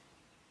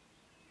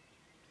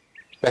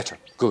 Better,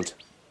 good.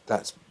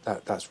 That's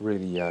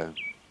really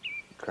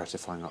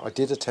gratifying. I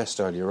did a test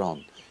earlier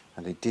on,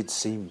 and it did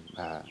seem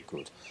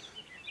good.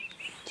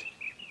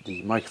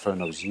 The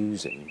microphone I was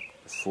using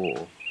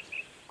before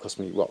cost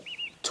me what,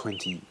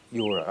 €20,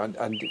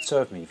 and it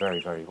served me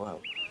very, very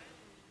well.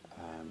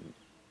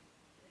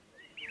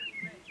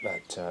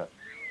 But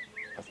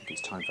I think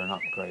it's time for an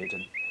upgrade,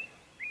 and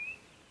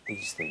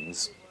these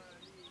things,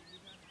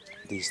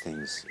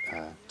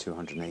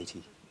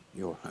 €280,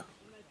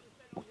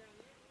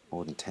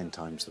 more than 10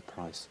 times the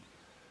price.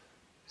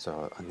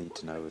 So I need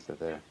to know whether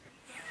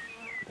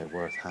they're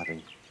worth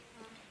having.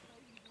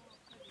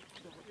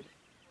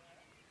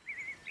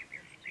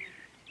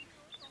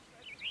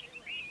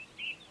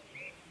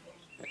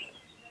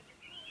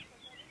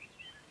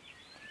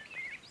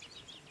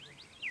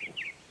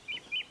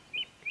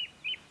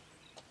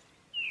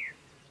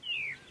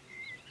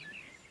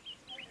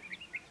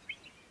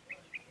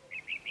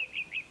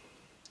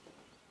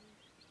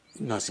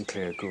 Nice and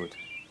clear, good.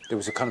 There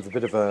was a kind of a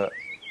bit of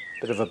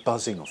a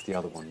buzzing off the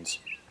other ones,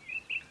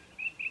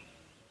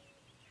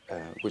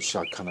 which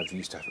I kind of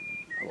used to have,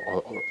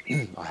 or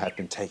I have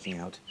been taking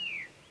out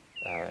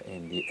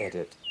in the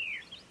edit,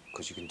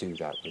 because you can do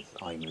that with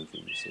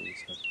iMovie, you see.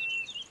 So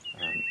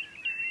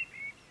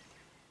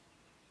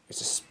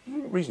it's a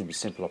reasonably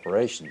simple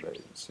operation, but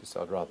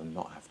I'd rather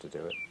not have to do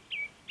it.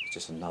 It's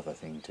just another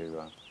thing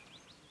to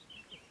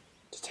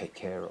take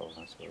care of,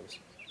 I suppose.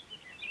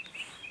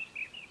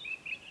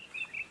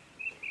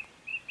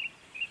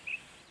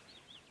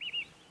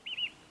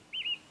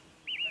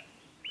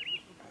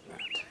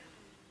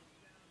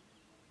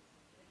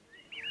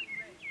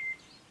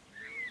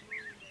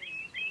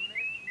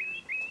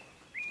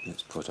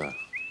 Let's put a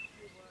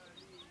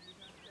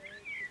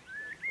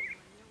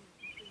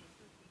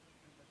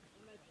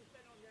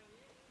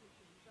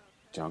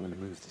I'm going to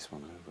move this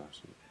one over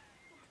actually.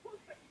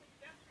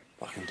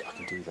 But I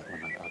can do that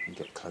when I can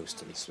get close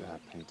to this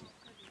painting.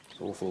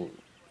 It's awfully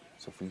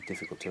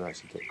difficult to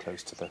actually get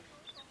close to the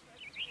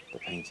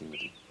painting with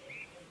the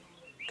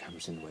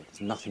camera's in the way.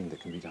 There's nothing that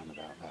can be done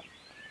about that.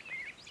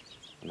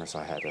 Unless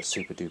I had a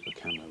super duper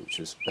camera which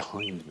was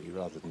behind me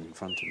rather than in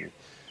front of me.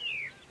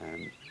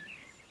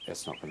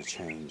 It's not going to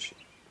change.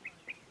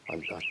 I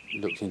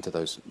looked into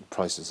those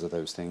prices of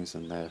those things,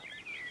 and they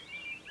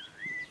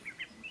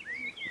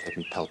gave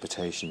me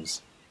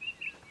palpitations.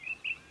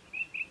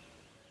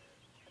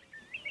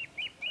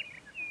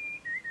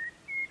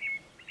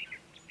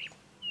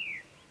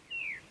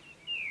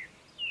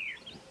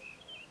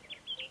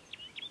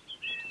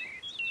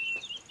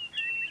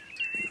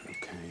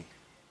 Okay.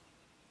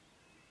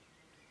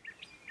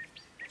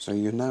 So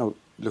you're now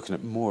looking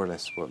at more or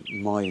less what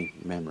my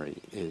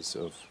memory is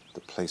of the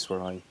place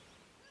where I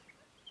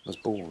was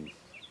born,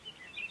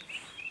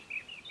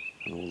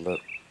 and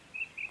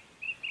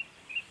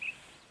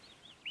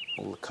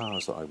all the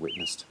cars that I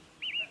witnessed.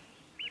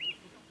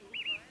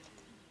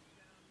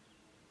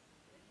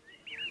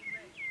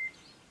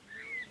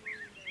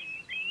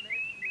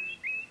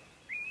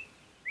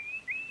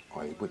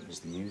 I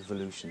witnessed the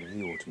evolution of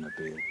the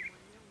automobile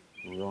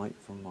right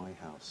from my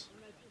house.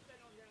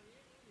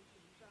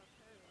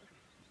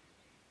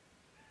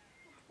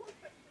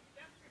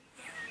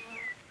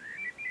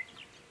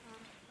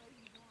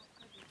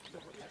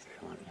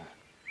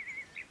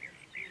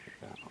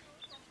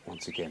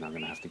 Once again, I'm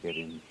going to have to get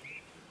in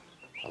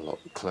a lot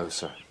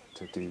closer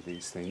to do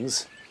these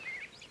things.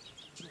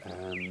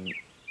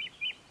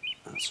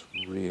 That's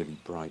really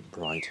bright.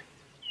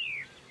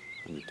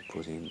 I need to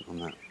put in on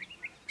that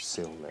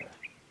sill there.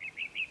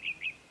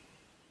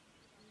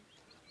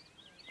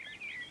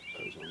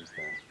 Those ones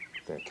there,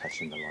 they're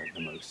catching the light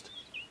the most.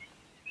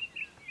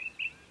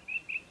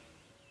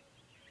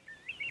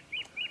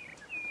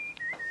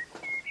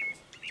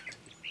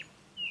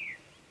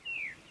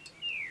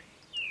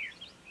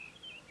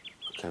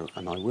 Okay,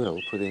 and I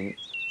will put in,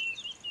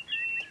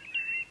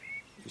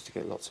 used to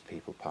get lots of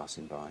people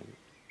passing by.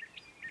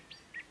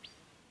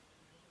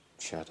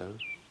 Shadow.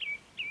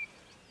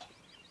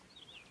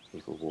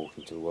 People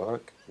walking to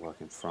work,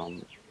 working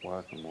from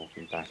work and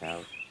walking back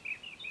out.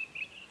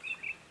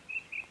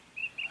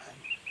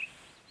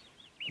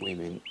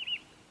 Women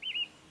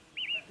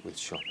with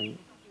shopping.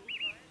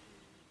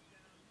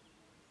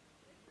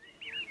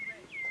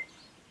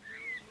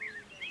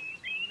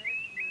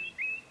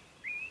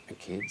 And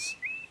kids.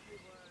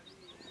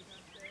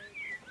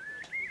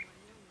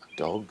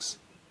 Dogs.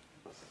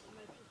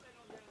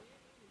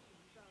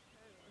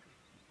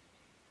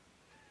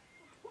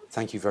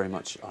 Thank you very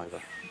much,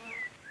 Ivor.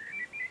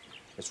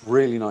 It's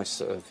really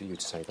nice of you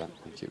to say that.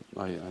 Thank you.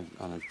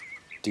 I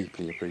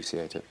deeply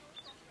appreciate it.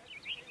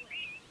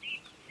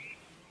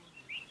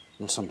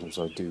 And sometimes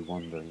I do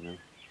wonder, you know,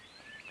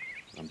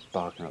 I'm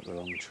barking up the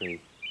wrong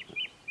tree.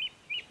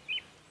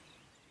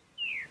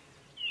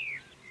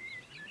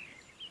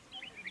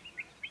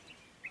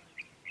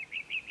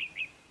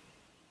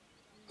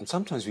 And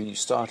sometimes when you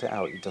start it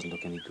out, it doesn't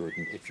look any good,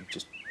 and if you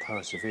just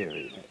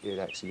persevere, it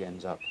actually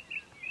ends up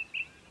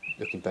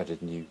looking better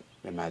than you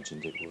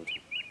imagined it would,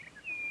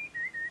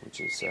 which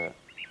is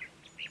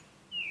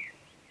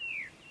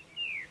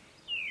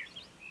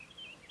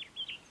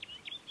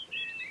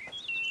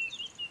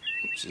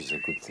a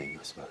good thing,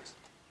 I suppose.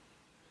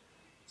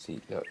 See,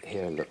 look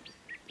here. Look,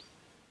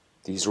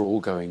 these are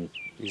all going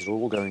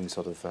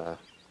sort of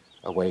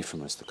away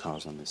from us. The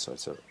cars on this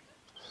side, so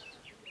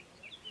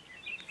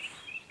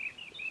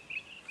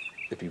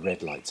there'd be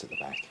red lights at the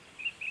back.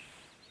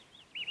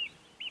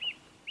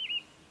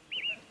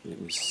 Let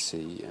me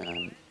see.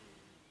 There'll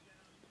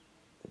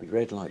be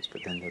red lights,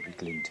 but then they'll be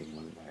glinting,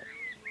 won't there?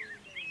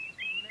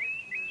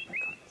 That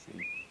kind of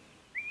thing.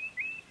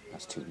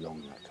 That's too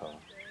long, that car.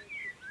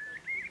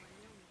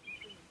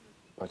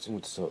 I just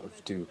want to sort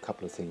of do a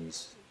couple of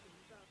things.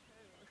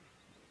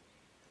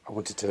 I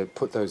wanted to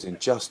put those in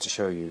just to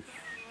show you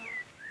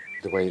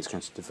the way it's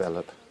going to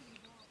develop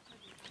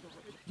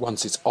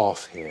once it's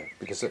off here,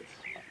 because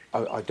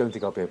I don't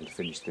think I'll be able to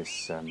finish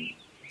this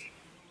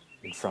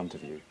in front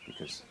of you,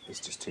 because it's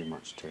just too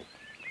much that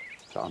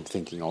I'm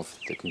thinking of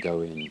that can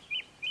go in,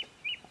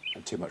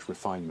 and too much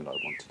refinement I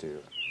want to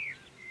do,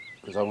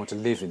 because I want to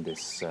live in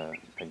this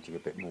painting a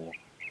bit more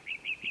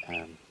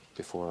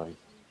before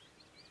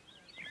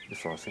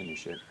I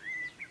finish it,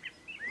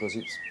 because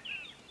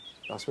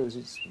I suppose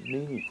it's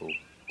meaningful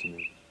to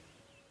me.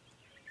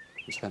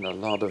 We spent a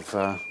lot of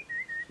our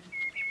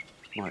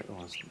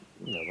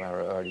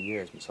early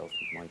years, myself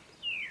and my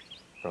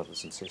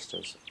brothers and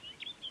sisters,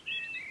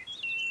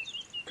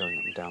 going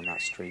up and down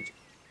that street.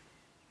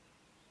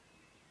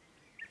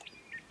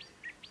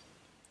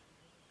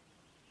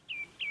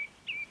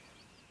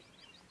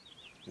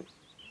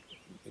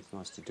 It's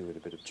nice to do it a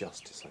bit of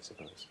justice, I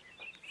suppose.